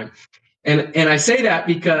same time. And I say that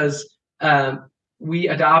because we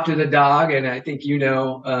adopted a dog, and I think,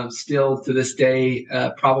 still to this day,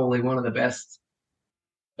 probably one of the best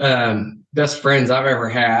friends I've ever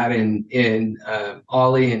had in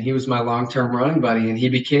Ollie, and he was my long-term running buddy, and he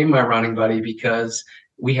became my running buddy because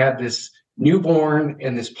we had this newborn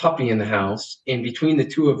and this puppy in the house, and between the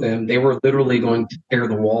two of them, they were literally going to tear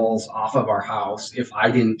the walls off of our house if I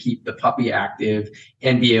didn't keep the puppy active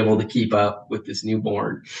and be able to keep up with this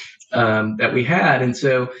newborn that we had. And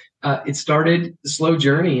so it started a slow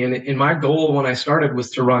journey, and my goal when I started was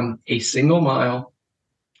to run a single mile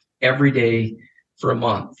every day for a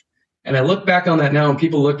month. And I look back on that now, and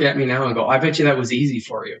people look at me now and go, I bet you that was easy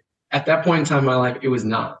for you. At that point in time in my life, it was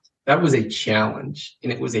not. That was a challenge,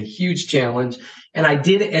 and it was a huge challenge. And I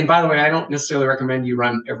did it. And by the way, I don't necessarily recommend you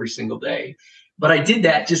run every single day, but I did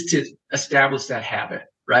that just to establish that habit,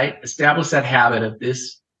 right? Establish that habit of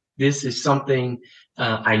this is something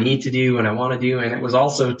I need to do and I want to do. And it was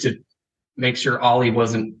also to make sure Ollie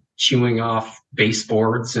wasn't chewing off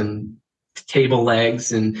baseboards and table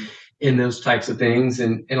legs and those types of things,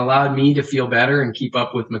 and allowed me to feel better and keep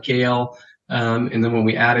up with Mikhail. And then when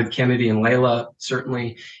we added Kennedy and Layla,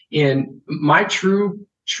 certainly. And my true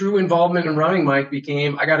involvement in running, Mike,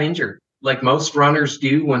 became I got injured, like most runners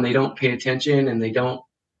do when they don't pay attention and they don't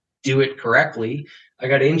do it correctly. I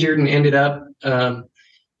got injured and ended up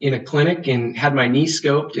in a clinic and had my knee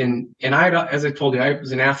scoped. And I, as I told you, I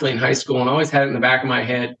was an athlete in high school and always had it in the back of my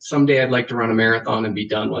head, someday I'd like to run a marathon and be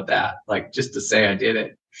done with that, like just to say I did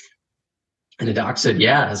it. And the doc said,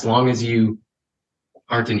 yeah, as long as you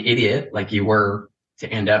aren't an idiot like you were to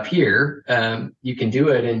end up here, you can do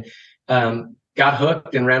it. And got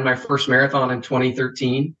hooked and ran my first marathon in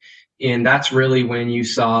 2013. And that's really when you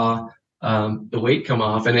saw the weight come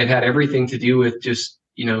off. And it had everything to do with just,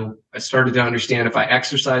 I started to understand if I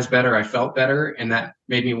exercised better, I felt better. And that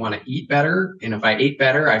made me want to eat better. And if I ate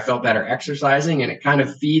better, I felt better exercising. And it kind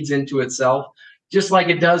of feeds into itself, just like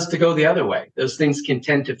it does to go the other way. Those things can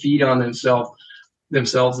tend to feed on themselves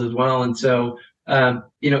as well. And so, but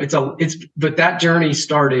that journey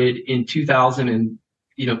started in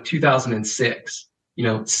 2006,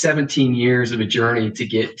 17 years of a journey to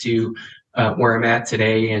get to where I'm at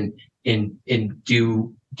today. and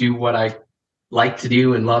do what I like to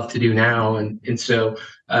do and love to do now. And so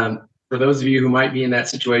for those of you who might be in that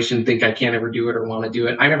situation, think I can't ever do it or want to do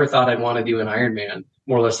it, I never thought I'd want to do an Ironman,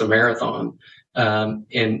 more or less a marathon.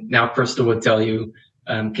 And now Crystal would tell you,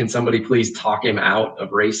 can somebody please talk him out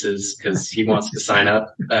of races, because he wants to sign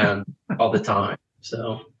up all the time.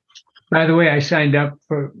 So, by the way, I signed up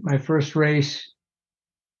for my first race.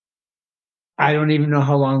 I don't even know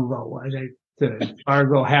how long ago it was. The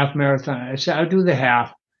Fargo half marathon. I said, I'll do the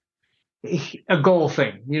half. A goal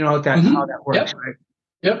thing. You know how that works, yep. Right?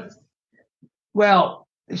 Yep. Well,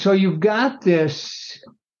 so you've got this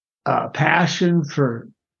passion for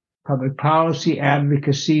public policy,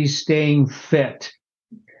 advocacy, staying fit,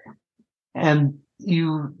 and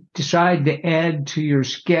you decide to add to your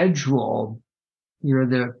schedule. You're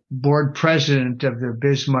the board president of the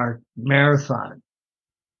Bismarck Marathon,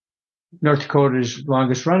 North Dakota's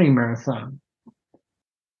longest running marathon.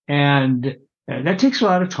 And that takes a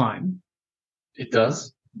lot of time. It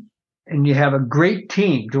does. And you have a great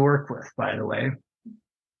team to work with, by the way.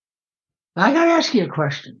 I got to ask you a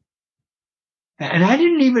question. And I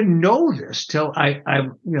didn't even know this till I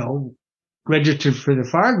registered for the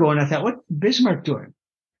Fargo, and I thought, what's Bismarck doing?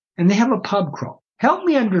 And they have a pub crawl. Help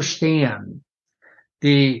me understand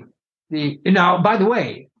now, by the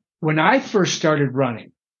way, when I first started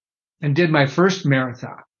running and did my first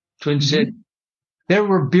marathon, Twin City, there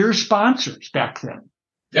were beer sponsors back then.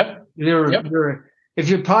 Yep. There were, if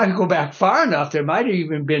you probably go back far enough, there might have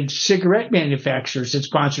even been cigarette manufacturers that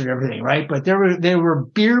sponsored everything, right? But there were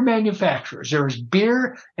beer manufacturers. There was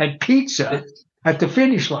beer and pizza at the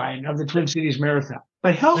finish line of the Twin Cities Marathon.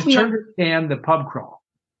 But help me understand the pub crawl.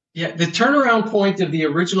 Yeah, the turnaround point of the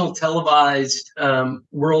original televised the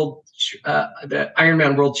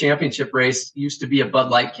Ironman World Championship race used to be a Bud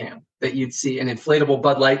Light can that you'd see, an inflatable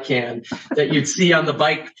Bud Light can that you'd see on the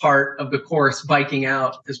bike part of the course, biking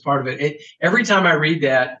out as part of it. Every time I read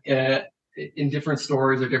that in different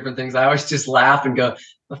stories or different things, I always just laugh and go,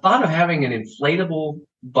 the thought of having an inflatable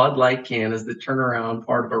Bud Light can as the turnaround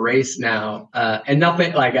part of a race now, and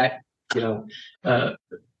nothing like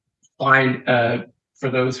find for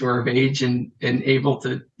those who are of age and able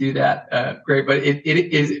to do that, great. But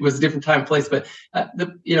it was a different time and place. But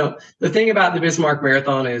the thing about the Bismarck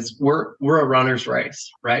Marathon is we're a runner's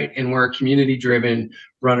race, right? And we're a community-driven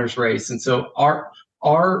runner's race. And so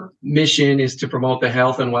our mission is to promote the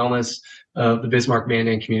health and wellness of the Bismarck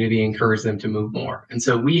Mandan community, encourage them to move more. And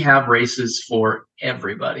so we have races for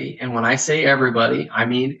everybody. And when I say everybody, I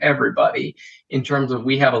mean everybody, in terms of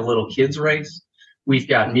we have a little kids race. We've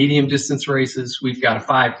got medium distance races. We've got a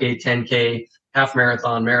 5K, 10K, half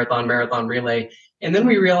marathon, marathon relay. And then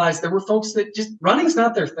we realized there were folks that just running's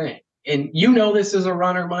not their thing. And you know this as a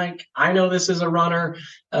runner, Mike. I know this as a runner.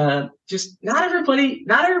 Just not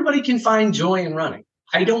everybody can find joy in running.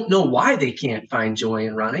 I don't know why they can't find joy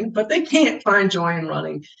in running, but they can't find joy in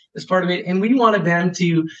running as part of it. And we wanted them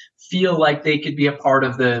to feel like they could be a part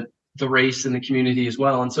of the race and the community as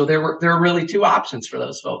well. And so there are really two options for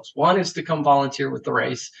those folks. One is to come volunteer with the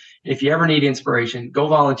race. If you ever need inspiration, go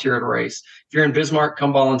volunteer at a race. If you're in Bismarck,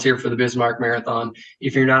 come volunteer for the Bismarck Marathon.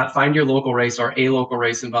 If you're not, find your local race or a local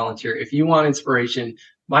race and volunteer. If you want inspiration,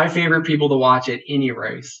 my favorite people to watch at any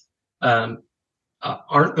race aren't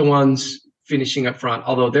the ones finishing up front,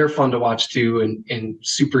 although they're fun to watch too and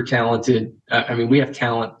super talented. We have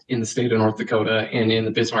talent in the state of North Dakota and in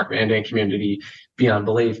the Bismarck Mandan community beyond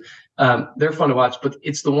belief. They're fun to watch, but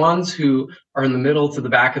it's the ones who are in the middle to the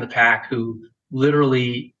back of the pack who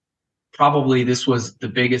literally probably this was the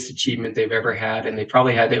biggest achievement they've ever had, and they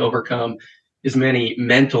probably had to overcome as many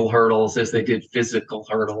mental hurdles as they did physical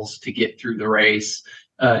hurdles to get through the race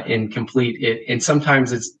and complete it. And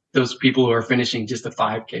sometimes it's those people who are finishing just a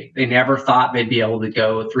 5K. They never thought they'd be able to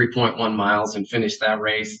go 3.1 miles and finish that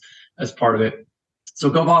race as part of it. So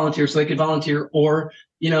go volunteer so they could volunteer, or,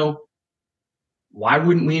 why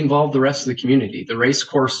wouldn't we involve the rest of the community? The race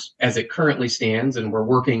course as it currently stands, and we're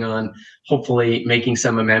working on hopefully making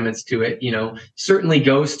some amendments to it, certainly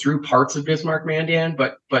goes through parts of Bismarck Mandan,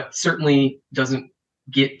 but certainly doesn't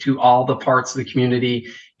get to all the parts of the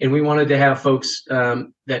community. And we wanted to have folks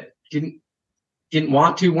that didn't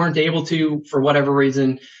want to, weren't able to, for whatever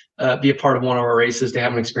reason, be a part of one of our races to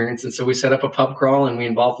have an experience. And so we set up a pub crawl, and we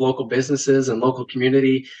involve local businesses and local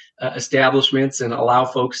community establishments, and allow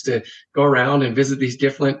folks to go around and visit these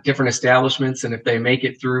different establishments. And if they make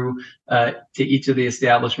it through to each of the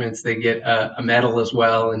establishments, they get a medal as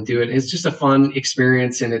well and do it. It's just a fun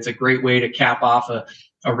experience, and it's a great way to cap off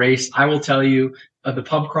a race. I will tell you, the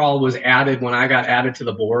pub crawl was added when I got added to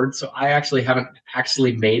the board. So I actually haven't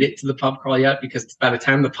actually made it to the pub crawl yet, because by the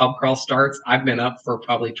time the pub crawl starts, I've been up for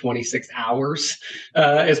probably 26 hours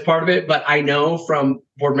as part of it. But I know from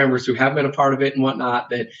board members who have been a part of it and whatnot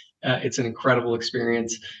that it's an incredible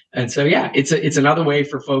experience. And so, yeah, it's another way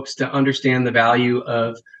for folks to understand the value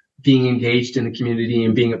of being engaged in the community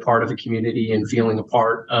and being a part of the community and feeling a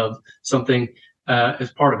part of something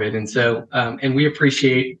as part of it. And so, and we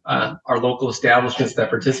appreciate our local establishments that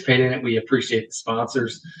participate in it. We appreciate the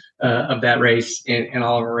sponsors of that race and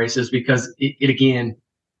all of our races, because it again,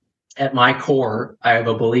 at my core, I have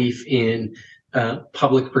a belief in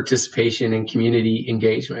public participation and community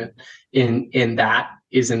engagement. And that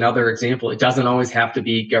is another example. It doesn't always have to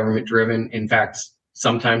be government driven. In fact,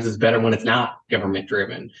 sometimes it's better when it's not government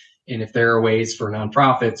driven. And if there are ways for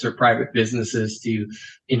nonprofits or private businesses to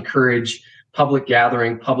encourage public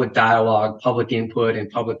gathering, public dialogue, public input, and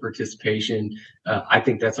public participation, I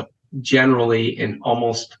think that's generally, in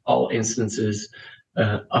almost all instances,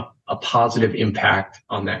 a positive impact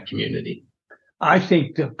on that community. I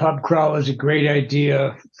think the pub crawl is a great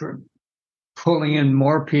idea for pulling in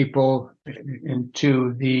more people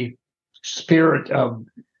into the spirit of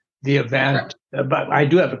the event. Right. But I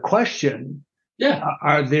do have a question. Yeah.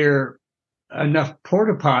 Are there enough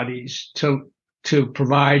porta potties to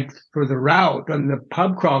provide for the route on the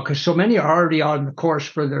pub crawl? Because so many are already on the course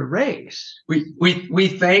for the race. We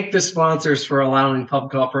thank the sponsors for allowing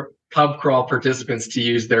pub crawl participants to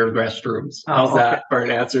use their restrooms. How's that for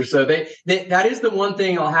an answer? So that is the one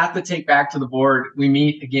thing I'll have to take back to the board. We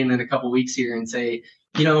meet again in a couple of weeks here and say,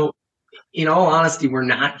 in all honesty, we're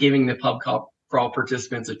not giving the pub crawl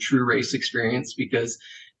participants a true race experience, because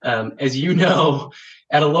as you know,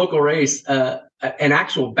 at a local race, an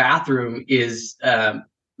actual bathroom is,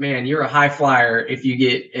 man, you're a high flyer if you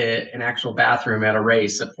get an actual bathroom at a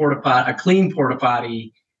race. A clean porta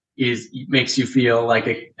potty makes you feel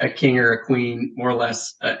like a king or a queen, more or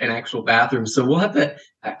less, an actual bathroom. So we'll have to,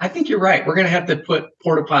 I think you're right. We're going to have to put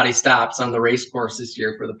porta potty stops on the race course this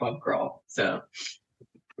year for the pub crawl. So,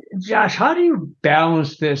 Josh, how do you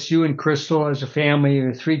balance this? You and Crystal as a family,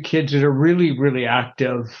 your 3 kids that are really, really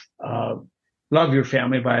active. Love your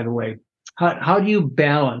family, by the way. How do you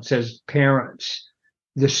balance as parents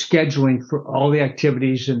the scheduling for all the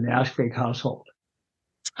activities in the Ashbake household?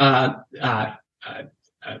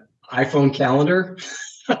 iPhone calendar.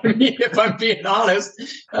 I mean, if I'm being honest,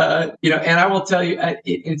 and I will tell you,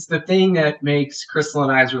 it's the thing that makes Crystal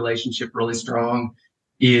and I's relationship really strong.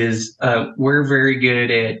 Is we're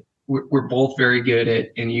both very good at,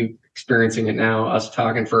 and you experiencing it now, us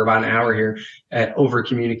talking for about an hour here, at over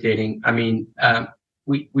communicating. I mean,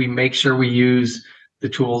 we make sure we use the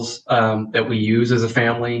tools that we use as a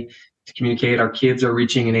family to communicate. Our kids are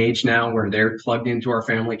reaching an age now where they're plugged into our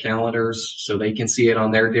family calendars, so they can see it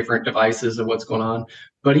on their different devices of what's going on.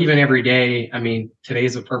 But even every day, I mean,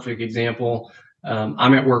 today's a perfect example.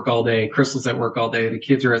 I'm at work all day. Crystal's at work all day. The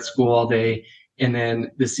kids are at school all day. And then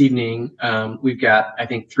this evening, we've got, I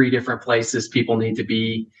think, 3 different places people need to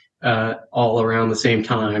be all around the same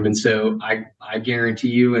time. And so I guarantee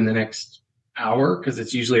you in the next hour, because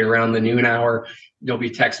it's usually around the noon hour, there'll be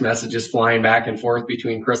text messages flying back and forth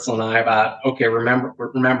between Crystal and I about, okay,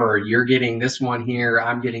 remember, you're getting this one here,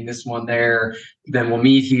 I'm getting this one there, then we'll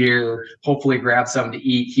meet here, hopefully grab something to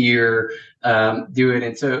eat here, do it.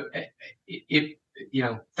 And so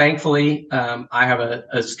thankfully, I have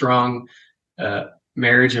a strong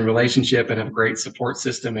marriage and relationship and have a great support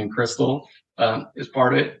system, and Crystal is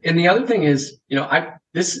part of it. And the other thing is,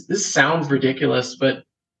 this sounds ridiculous, but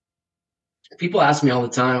people ask me all the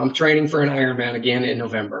time. I'm training for an Ironman again in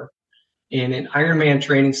November, and an Ironman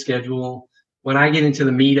training schedule, when I get into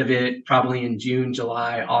the meat of it, probably in June,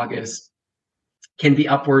 July, August, can be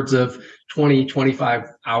upwards of 20, 25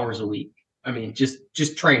 hours a week. I mean, just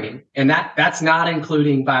training. And that's not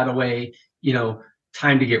including, by the way,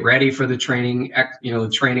 time to get ready for the training, the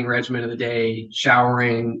training regimen of the day,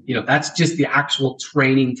 showering, that's just the actual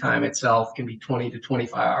training time itself can be 20 to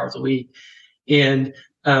 25 hours a week. And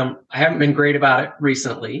I haven't been great about it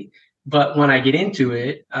recently, but when I get into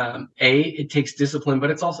it, it takes discipline, but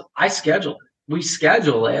it's also, we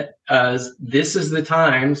schedule it as this is the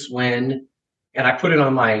times when, and I put it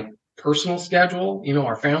on my personal schedule,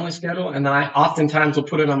 our family schedule. And then I oftentimes will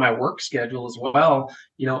put it on my work schedule as well.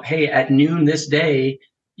 Hey, at noon this day,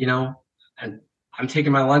 and I'm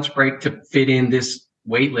taking my lunch break to fit in this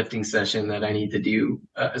weightlifting session that I need to do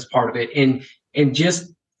as part of it. And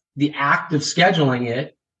just the act of scheduling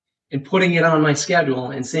it and putting it on my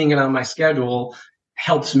schedule and seeing it on my schedule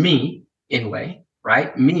helps me anyway,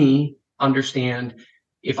 right? Me understand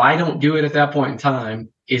if I don't do it at that point in time,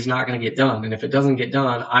 is not going to get done. And if it doesn't get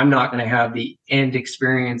done, I'm not going to have the end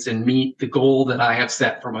experience and meet the goal that I have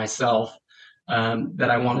set for myself, that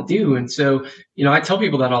I want to do. And so, I tell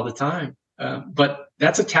people that all the time. But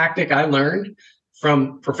that's a tactic I learned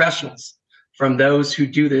from professionals, from those who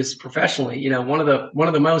do this professionally. One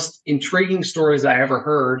of the most intriguing stories I ever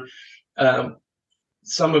heard,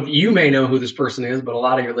 some of you may know who this person is, but a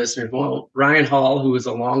lot of your listeners won't. Ryan Hall, who is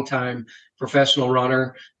a longtime professional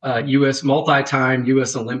runner, multi-time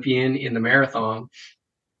U.S. Olympian in the marathon.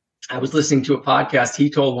 I was listening to a podcast he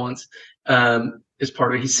told once, as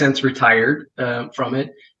part of it. He's since retired from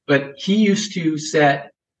it, but he used to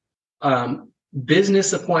set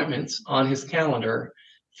business appointments on his calendar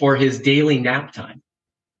for his daily nap time,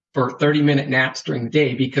 for 30-minute naps during the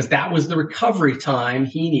day, because that was the recovery time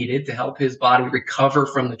he needed to help his body recover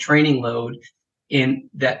from the training load. And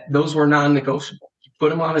that those were non-negotiable. He put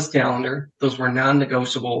them on his calendar. Those were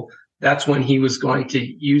non-negotiable. That's when he was going to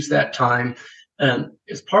use that time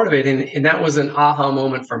as part of it. And that was an aha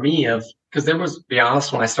moment for me, because there was, to be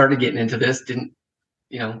honest, when I started getting into this,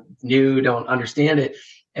 don't understand it,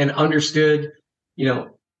 and understood,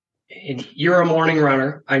 and you're a morning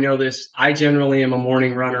runner. I know this. I generally am a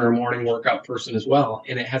morning runner, a morning workout person as well.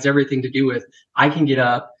 And it has everything to do with, I can get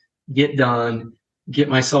up, get done, get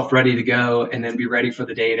myself ready to go, and then be ready for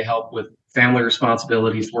the day to help with family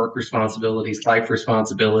responsibilities, work responsibilities, life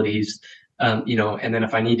responsibilities. And then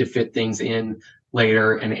if I need to fit things in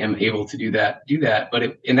later and am able to do that.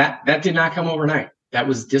 But that did not come overnight. That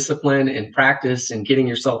was discipline and practice and getting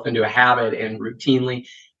yourself into a habit and routinely.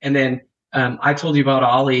 And then I told you about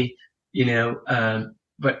Ollie,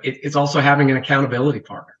 but it's also having an accountability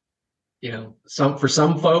partner. For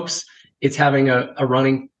some folks, it's having a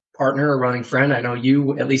running partner, a running friend. I know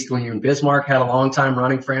you, at least when you're in Bismarck, had a long time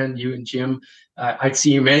running friend, you and Jim. I'd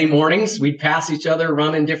see you many mornings. We'd pass each other,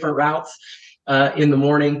 running different routes in the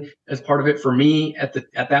morning. As part of it for me at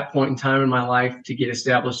that point in time in my life to get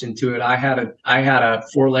established into it, I had a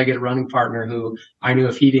four-legged running partner who I knew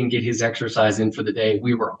if he didn't get his exercise in for the day,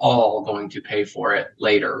 we were all going to pay for it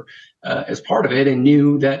later as part of it, and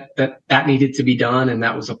knew that needed to be done, and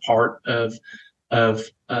that was a part of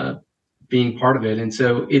being part of it. And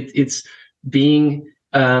so it's being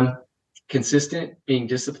consistent, being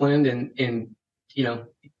disciplined, and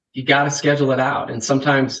you got to schedule it out. And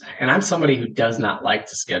sometimes, and I'm somebody who does not like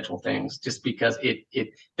to schedule things, just because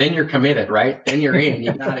then you're committed, right? Then you're in,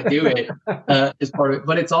 you got to do it as part of it.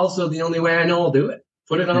 But it's also the only way I know I'll do it.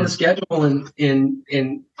 Put it on the schedule, and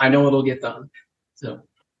I know it'll get done. So,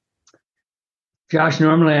 Josh,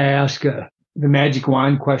 normally I ask the magic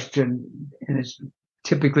wand question, and it's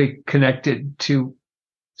typically connected to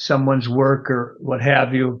someone's work or what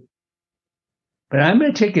have you. But I'm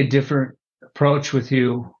going to take a different approach with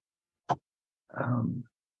you,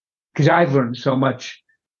 because I've learned so much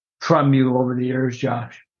from you over the years,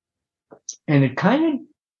 Josh. And it kind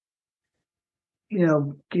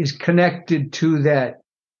of, is connected to that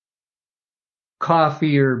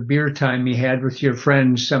coffee or beer time you had with your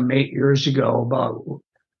friends some 8 years ago about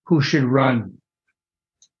who should run.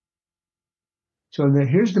 So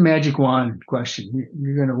here's the magic wand question.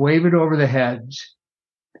 You're going to wave it over the heads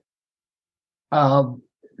of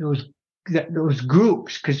those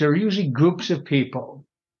groups, because they're usually groups of people.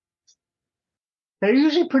 They're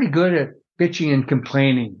usually pretty good at bitching and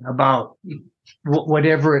complaining about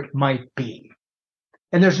whatever it might be.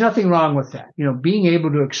 And there's nothing wrong with that. Being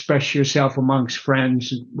able to express yourself amongst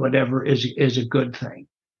friends, whatever, is a good thing.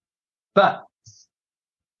 But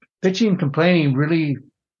bitching and complaining really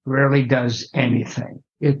rarely does anything.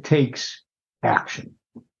 It takes action.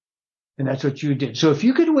 And that's what you did. So if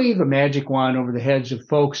you could wave a magic wand over the heads of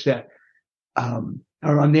folks that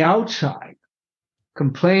are on the outside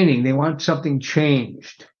complaining, they want something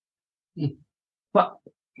changed,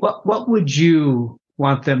 what would you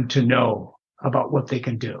want them to know about what they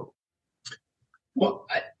can do? Well,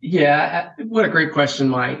 what a great question,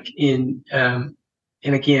 Mike. And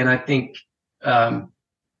again, I think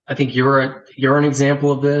you're an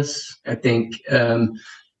example of this. I think I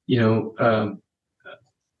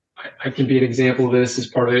can be an example of this as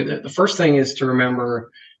part of it. The first thing is to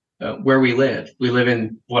remember where we live. We live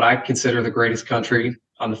in what I consider the greatest country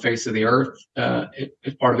on the face of the earth.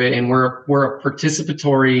 It's part of it, and we're a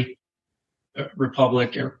participatory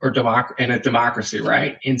republic or and a democracy,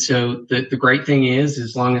 right? And so the great thing is,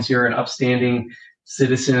 as long as you're an upstanding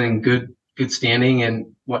citizen and good standing and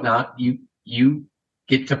whatnot, you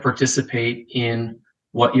get to participate in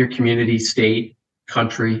what your community, state,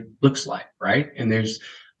 country looks like, right? And there's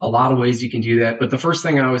a lot of ways you can do that. But the first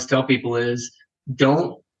thing I always tell people is,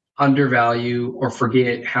 don't undervalue or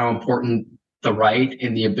forget how important the right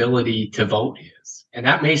and the ability to vote is. And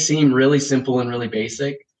that may seem really simple and really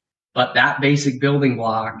basic, but that basic building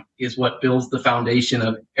block is what builds the foundation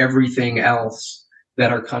of everything else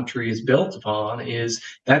that our country is built upon. Is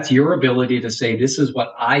that's your ability to say, this is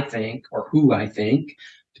what I think, or who I think,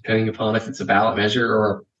 depending upon if it's a ballot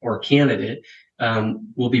measure or a candidate,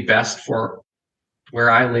 will be best for where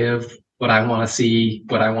I live, what I want to see,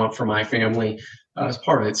 what I want for my family as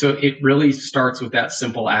part of it. So it really starts with that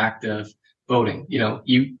simple act of voting.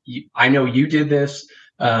 I know you did this.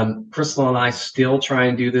 Crystal and I still try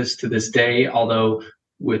and do this to this day, although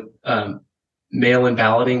with mail-in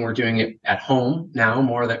balloting, we're doing it at home now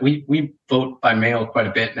more. That we vote by mail quite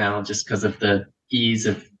a bit now, just because of the ease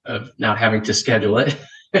of not having to schedule it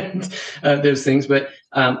and those things. But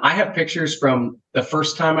I have pictures from the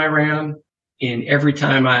first time I ran and every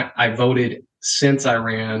time I voted since I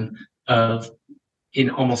ran, of in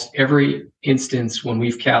almost every instance when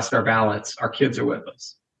we've cast our ballots, our kids are with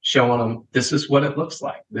us, showing them this is what it looks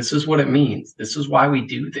like. This is what it means. This is why we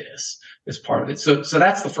do this as part of it. So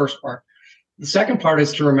that's the first part. The second part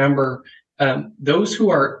is to remember those who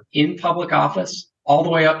are in public office, all the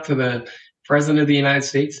way up to the President of the United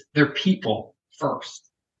States, they're people first.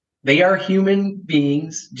 They are human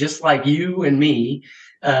beings, just like you and me,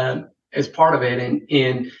 as part of it.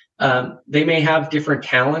 And they may have different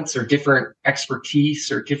talents or different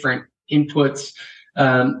expertise or different inputs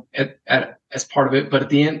as part of it. But at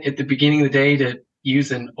the beginning of the day, to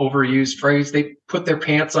use an overused phrase, they put their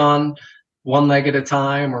pants on one leg at a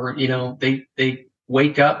time, or, they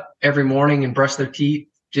wake up every morning and brush their teeth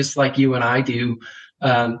just like you and I do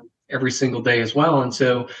every single day as well. And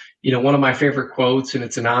so, one of my favorite quotes, and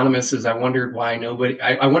it's anonymous, is I wondered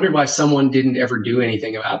why someone didn't ever do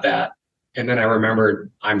anything about that. And then I remembered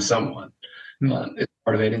I'm someone. It's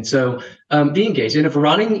part of it. And so be engaged. And if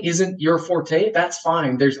running isn't your forte, that's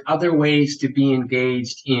fine. There's other ways to be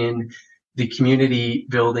engaged in the community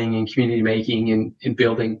building and community making and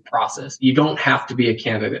building process. You don't have to be a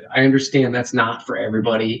candidate. I understand that's not for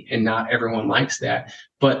everybody and not everyone likes that.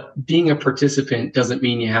 But being a participant doesn't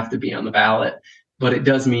mean you have to be on the ballot, but it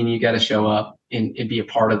does mean you got to show up and be a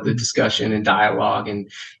part of the discussion and dialogue and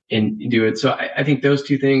do it. So I think those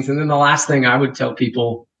two things. And then the last thing I would tell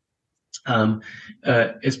people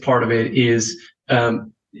as part of it is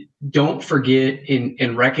don't forget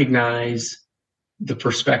and recognize the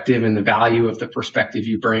perspective and the value of the perspective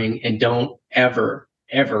you bring, and don't ever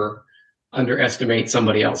underestimate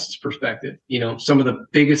somebody else's perspective. Some of the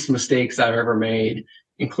biggest mistakes I've ever made,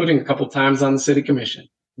 including a couple of times on the city commission,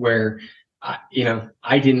 where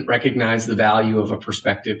I didn't recognize the value of a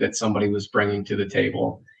perspective that somebody was bringing to the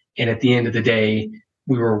table. And at the end of the day,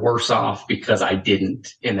 we were worse off because I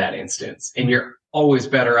didn't in that instance. And you're always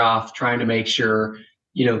better off trying to make sure,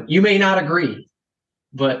 you may not agree,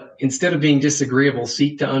 but instead of being disagreeable,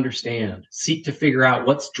 seek to understand, seek to figure out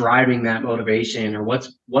what's driving that motivation, or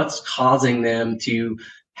what's causing them to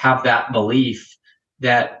have that belief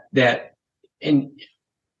that, and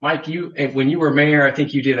Mike, when you were mayor, I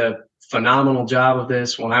think you did a phenomenal job of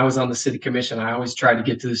this. When I was on the city commission, I always tried to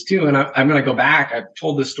get to this too. And I'm going to go back. I've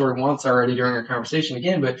told this story once already during our conversation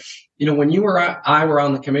again, but when you I were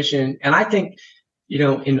on the commission, and I think,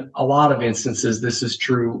 in a lot of instances, this is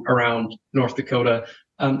true around North Dakota.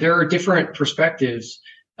 There are different perspectives.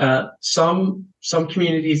 Some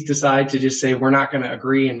communities decide to just say, we're not going to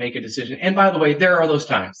agree and make a decision. And by the way, there are those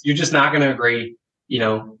times you're just not going to agree,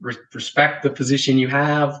 respect the position you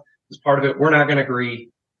have as part of it. We're not going to agree.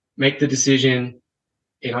 Make the decision.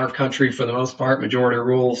 In our country, for the most part, majority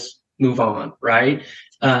rules, move on, right?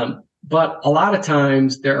 But a lot of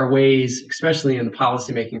times there are ways, especially in the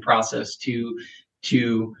policymaking process,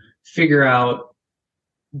 to figure out,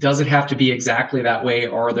 does it have to be exactly that way,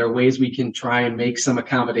 or are there ways we can try and make some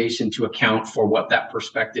accommodation to account for what that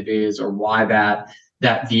perspective is, or why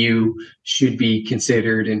that view should be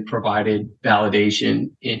considered and provided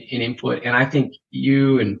validation and input. And I think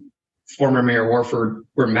you and former Mayor Warford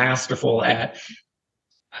were masterful at.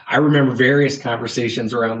 I remember various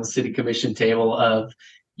conversations around the city commission table of,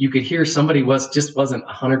 you could hear somebody wasn't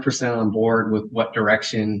 100% on board with what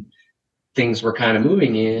direction things were kind of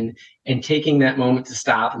moving in, and taking that moment to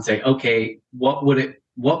stop and say, okay, what would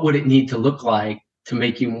it need to look like to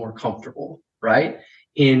make you more comfortable, right?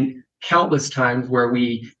 In countless times where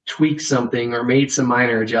we tweaked something or made some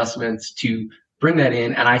minor adjustments to bring that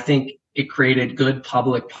in, and I think it created good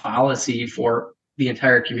public policy for the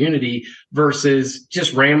entire community versus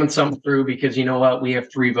just ramming something through because, you know what, we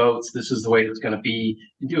have 3 votes. This is the way it's going to be,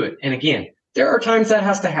 and do it. And again, there are times that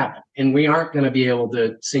has to happen, and we aren't going to be able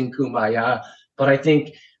to sing kumbaya. But I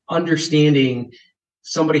think understanding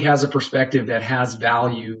somebody has a perspective that has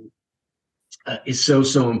value is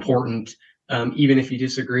so important. Even if you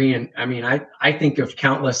disagree. And I mean, I think of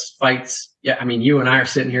countless fights. Yeah, I mean, you and I are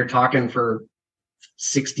sitting here talking for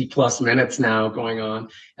 60 plus minutes now going on.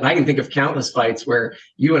 And I can think of countless fights where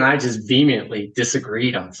you and I just vehemently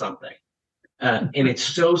disagreed on something. And it's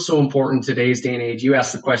so important today's day and age. You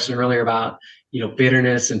asked the question earlier about,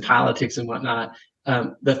 bitterness and politics and whatnot.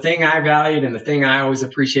 The thing I valued and the thing I always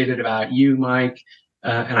appreciated about you, Mike,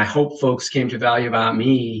 and I hope folks came to value about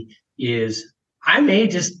me is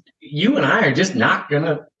you and I are just not going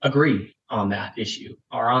to agree on that issue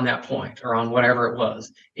or on that point or on whatever it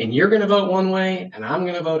was. And you're going to vote one way and I'm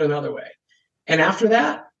going to vote another way. And after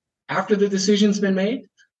that, after the decision's been made,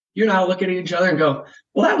 you and I look at each other and go,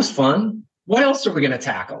 well, that was fun. What else are we going to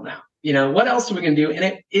tackle now? What else are we going to do?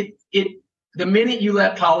 And the minute you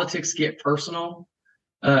let politics get personal,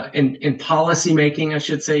 and policy making, I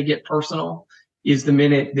should say, get personal, is the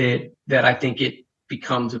minute that I think it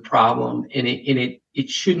becomes a problem. And it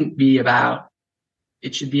shouldn't be about.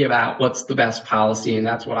 It should be about what's the best policy, and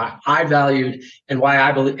that's what I valued, and why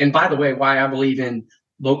I believe. And by the way, why I believe in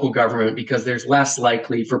local government, because there's less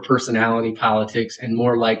likely for personality politics and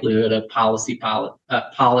more likelihood of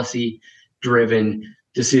policy-driven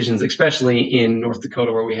decisions, especially in North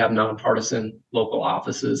Dakota, where we have nonpartisan local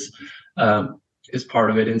offices, is part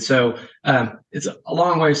of it. And so it's a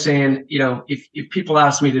long way of saying, if people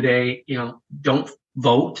ask me today, don't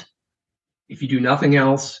vote. If you do nothing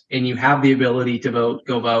else and you have the ability to vote,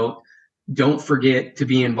 go vote. Don't forget to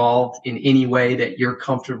be involved in any way that you're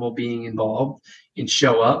comfortable being involved, and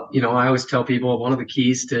show up. I always tell people one of the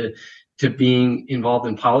keys to being involved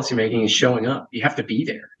in policymaking is showing up. You have to be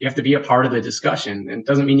there. You have to be a part of the discussion. And it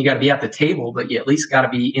doesn't mean you got to be at the table, but you at least got to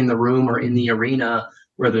be in the room or in the arena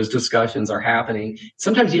where those discussions are happening.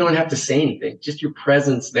 Sometimes you don't have to say anything. Just your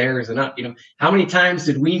presence there is enough. How many times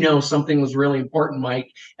did we know something was really important,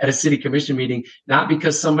 Mike, at a city commission meeting, not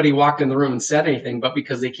because somebody walked in the room and said anything, but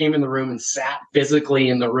because they came in the room and sat physically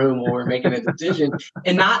in the room while we're making a decision,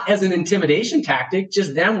 and not as an intimidation tactic,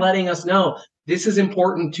 just them letting us know this is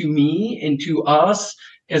important to me and to us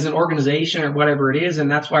as an organization or whatever it is.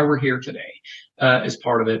 And that's why we're here today, as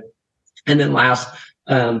part of it. And then last,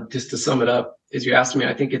 just to sum it up, as you asked me,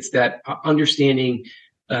 I think it's that understanding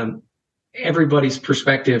everybody's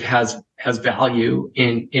perspective has value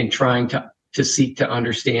in trying to seek to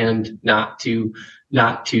understand, not to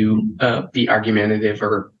be argumentative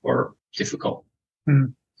or difficult.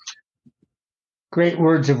 Great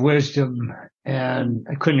words of wisdom, and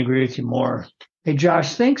I couldn't agree with you more. Hey,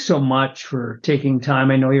 Josh, thanks so much for taking time.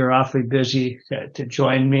 I know you're awfully busy to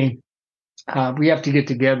join me. We have to get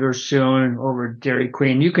together soon over Dairy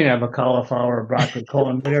Queen. You can have a cauliflower, broccoli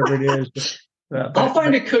cone, whatever it is. I'll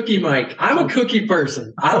find a cookie, Mike. I'm a cookie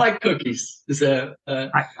person. I like cookies.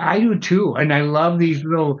 I do too, and I love these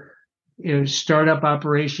little startup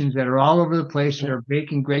operations that are all over the place that are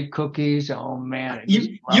baking great cookies. Oh man!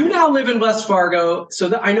 You now live in West Fargo,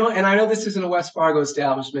 so I know this isn't a West Fargo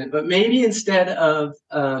establishment, but maybe instead of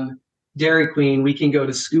Dairy Queen, we can go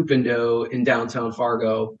to Scoop and Dough in downtown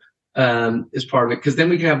Fargo. As part of it, because then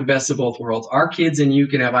we can have the best of both worlds. Our kids and you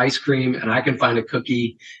can have ice cream, and I can find a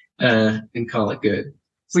cookie and call it good.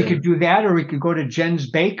 We could do that, or we could go to Jen's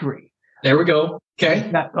Bakery. There we go. Okay.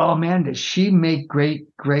 Oh man, does she make great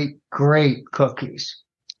cookies?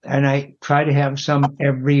 And I try to have some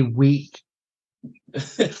every week.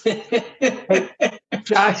 Hey,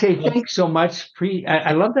 Josh, thanks so much.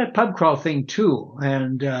 I love that pub crawl thing too,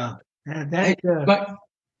 and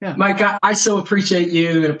Yeah. Mike, I so appreciate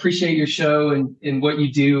you and appreciate your show and what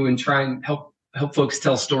you do and try and help folks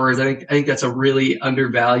tell stories. I think that's a really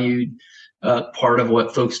undervalued part of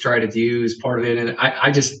what folks try to do is part of it. And I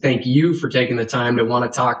just thank you for taking the time to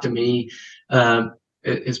want to talk to me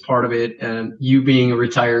as part of it. You being a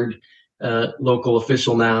retired local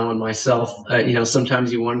official now, and myself,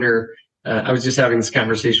 sometimes you wonder. I was just having this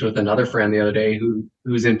conversation with another friend the other day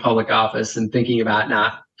who's in public office and thinking about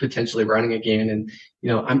not potentially running again. And,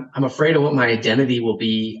 I'm afraid of what my identity will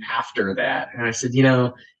be after that. And I said,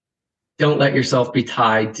 don't let yourself be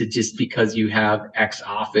tied to just because you have X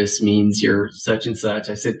office means you're such and such.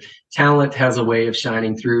 I said, talent has a way of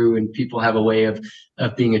shining through, and people have a way of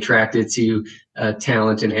being attracted to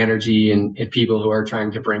talent and energy and people who are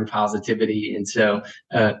trying to bring positivity. And so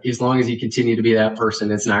as long as you continue to be that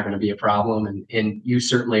person, it's not going to be a problem. And you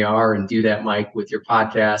certainly are, and do that, Mike, with your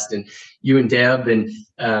podcast, and you and Deb, and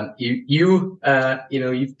you've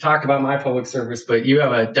talked about my public service, but you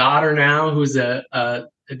have a daughter now who's a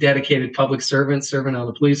dedicated public servant serving on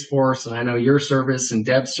the police force. And I know your service and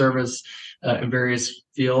Deb's service in various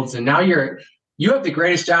fields. And now you have the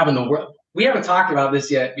greatest job in the world. we haven't talked about this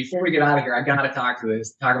yet. Before we get out of here, I got to talk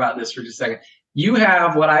about this for just a second. You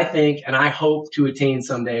have what I think and I hope to attain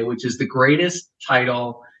someday, which is the greatest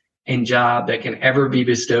title and job that can ever be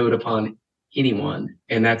bestowed upon anyone,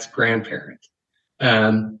 and that's grandparent.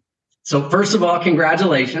 So first of all,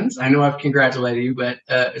 congratulations. I know I've congratulated you, but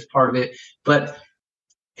as part of it. But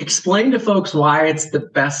explain to folks why it's the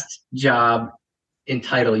best job and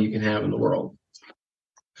title you can have in the world.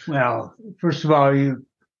 Well, first of all,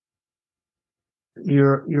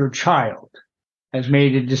 your child has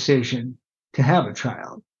made a decision to have a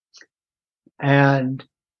child, and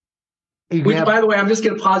which, by the way, I'm just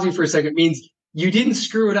going to pause you for a second. Means you didn't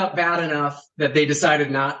screw it up bad enough that they decided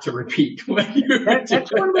not to repeat.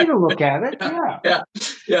 That's one way to look at it.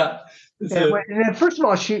 Yeah. And first of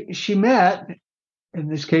all, she met. In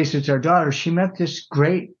this case, it's our daughter. She met this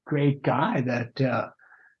great guy that,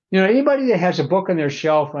 anybody that has a book on their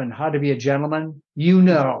shelf on how to be a gentleman,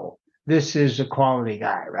 this is a quality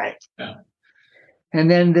guy, right? Yeah. And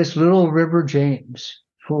then this little River James,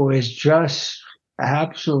 who is just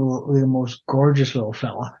absolutely the most gorgeous little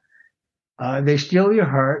fella. They steal your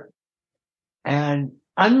heart. And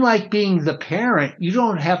unlike being the parent, you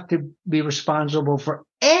don't have to be responsible for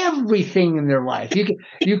everything in their life.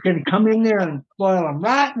 You can come in there and spoil them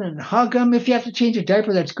rotten and hug them. If you have to change a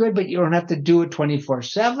diaper, that's good, but you don't have to do it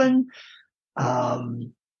 24/7.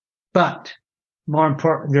 But more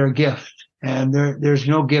important, they're a gift, and there's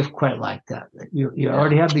no gift quite like that. You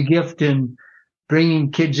already have the gift in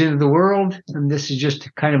bringing kids into the world, and this is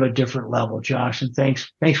just kind of a different level, Josh. And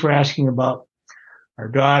thanks for asking about our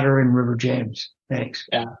daughter and River James. Thanks.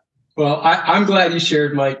 Yeah. Well, I'm glad you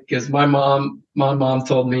shared, Mike, because my mom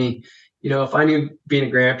told me, if I knew being a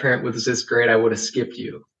grandparent was this great, I would have skipped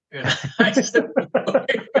you. And I said,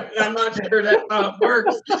 I'm not sure that's how it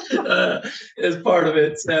works as part of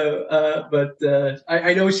it. So, but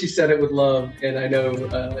I know she said it with love, and I know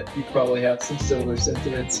you probably have some similar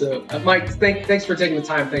sentiments. So, Mike, thanks for taking the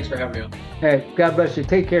time. Thanks for having me on. Hey, God bless you.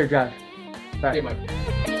 Take care, Josh. Bye. Hey, Mike.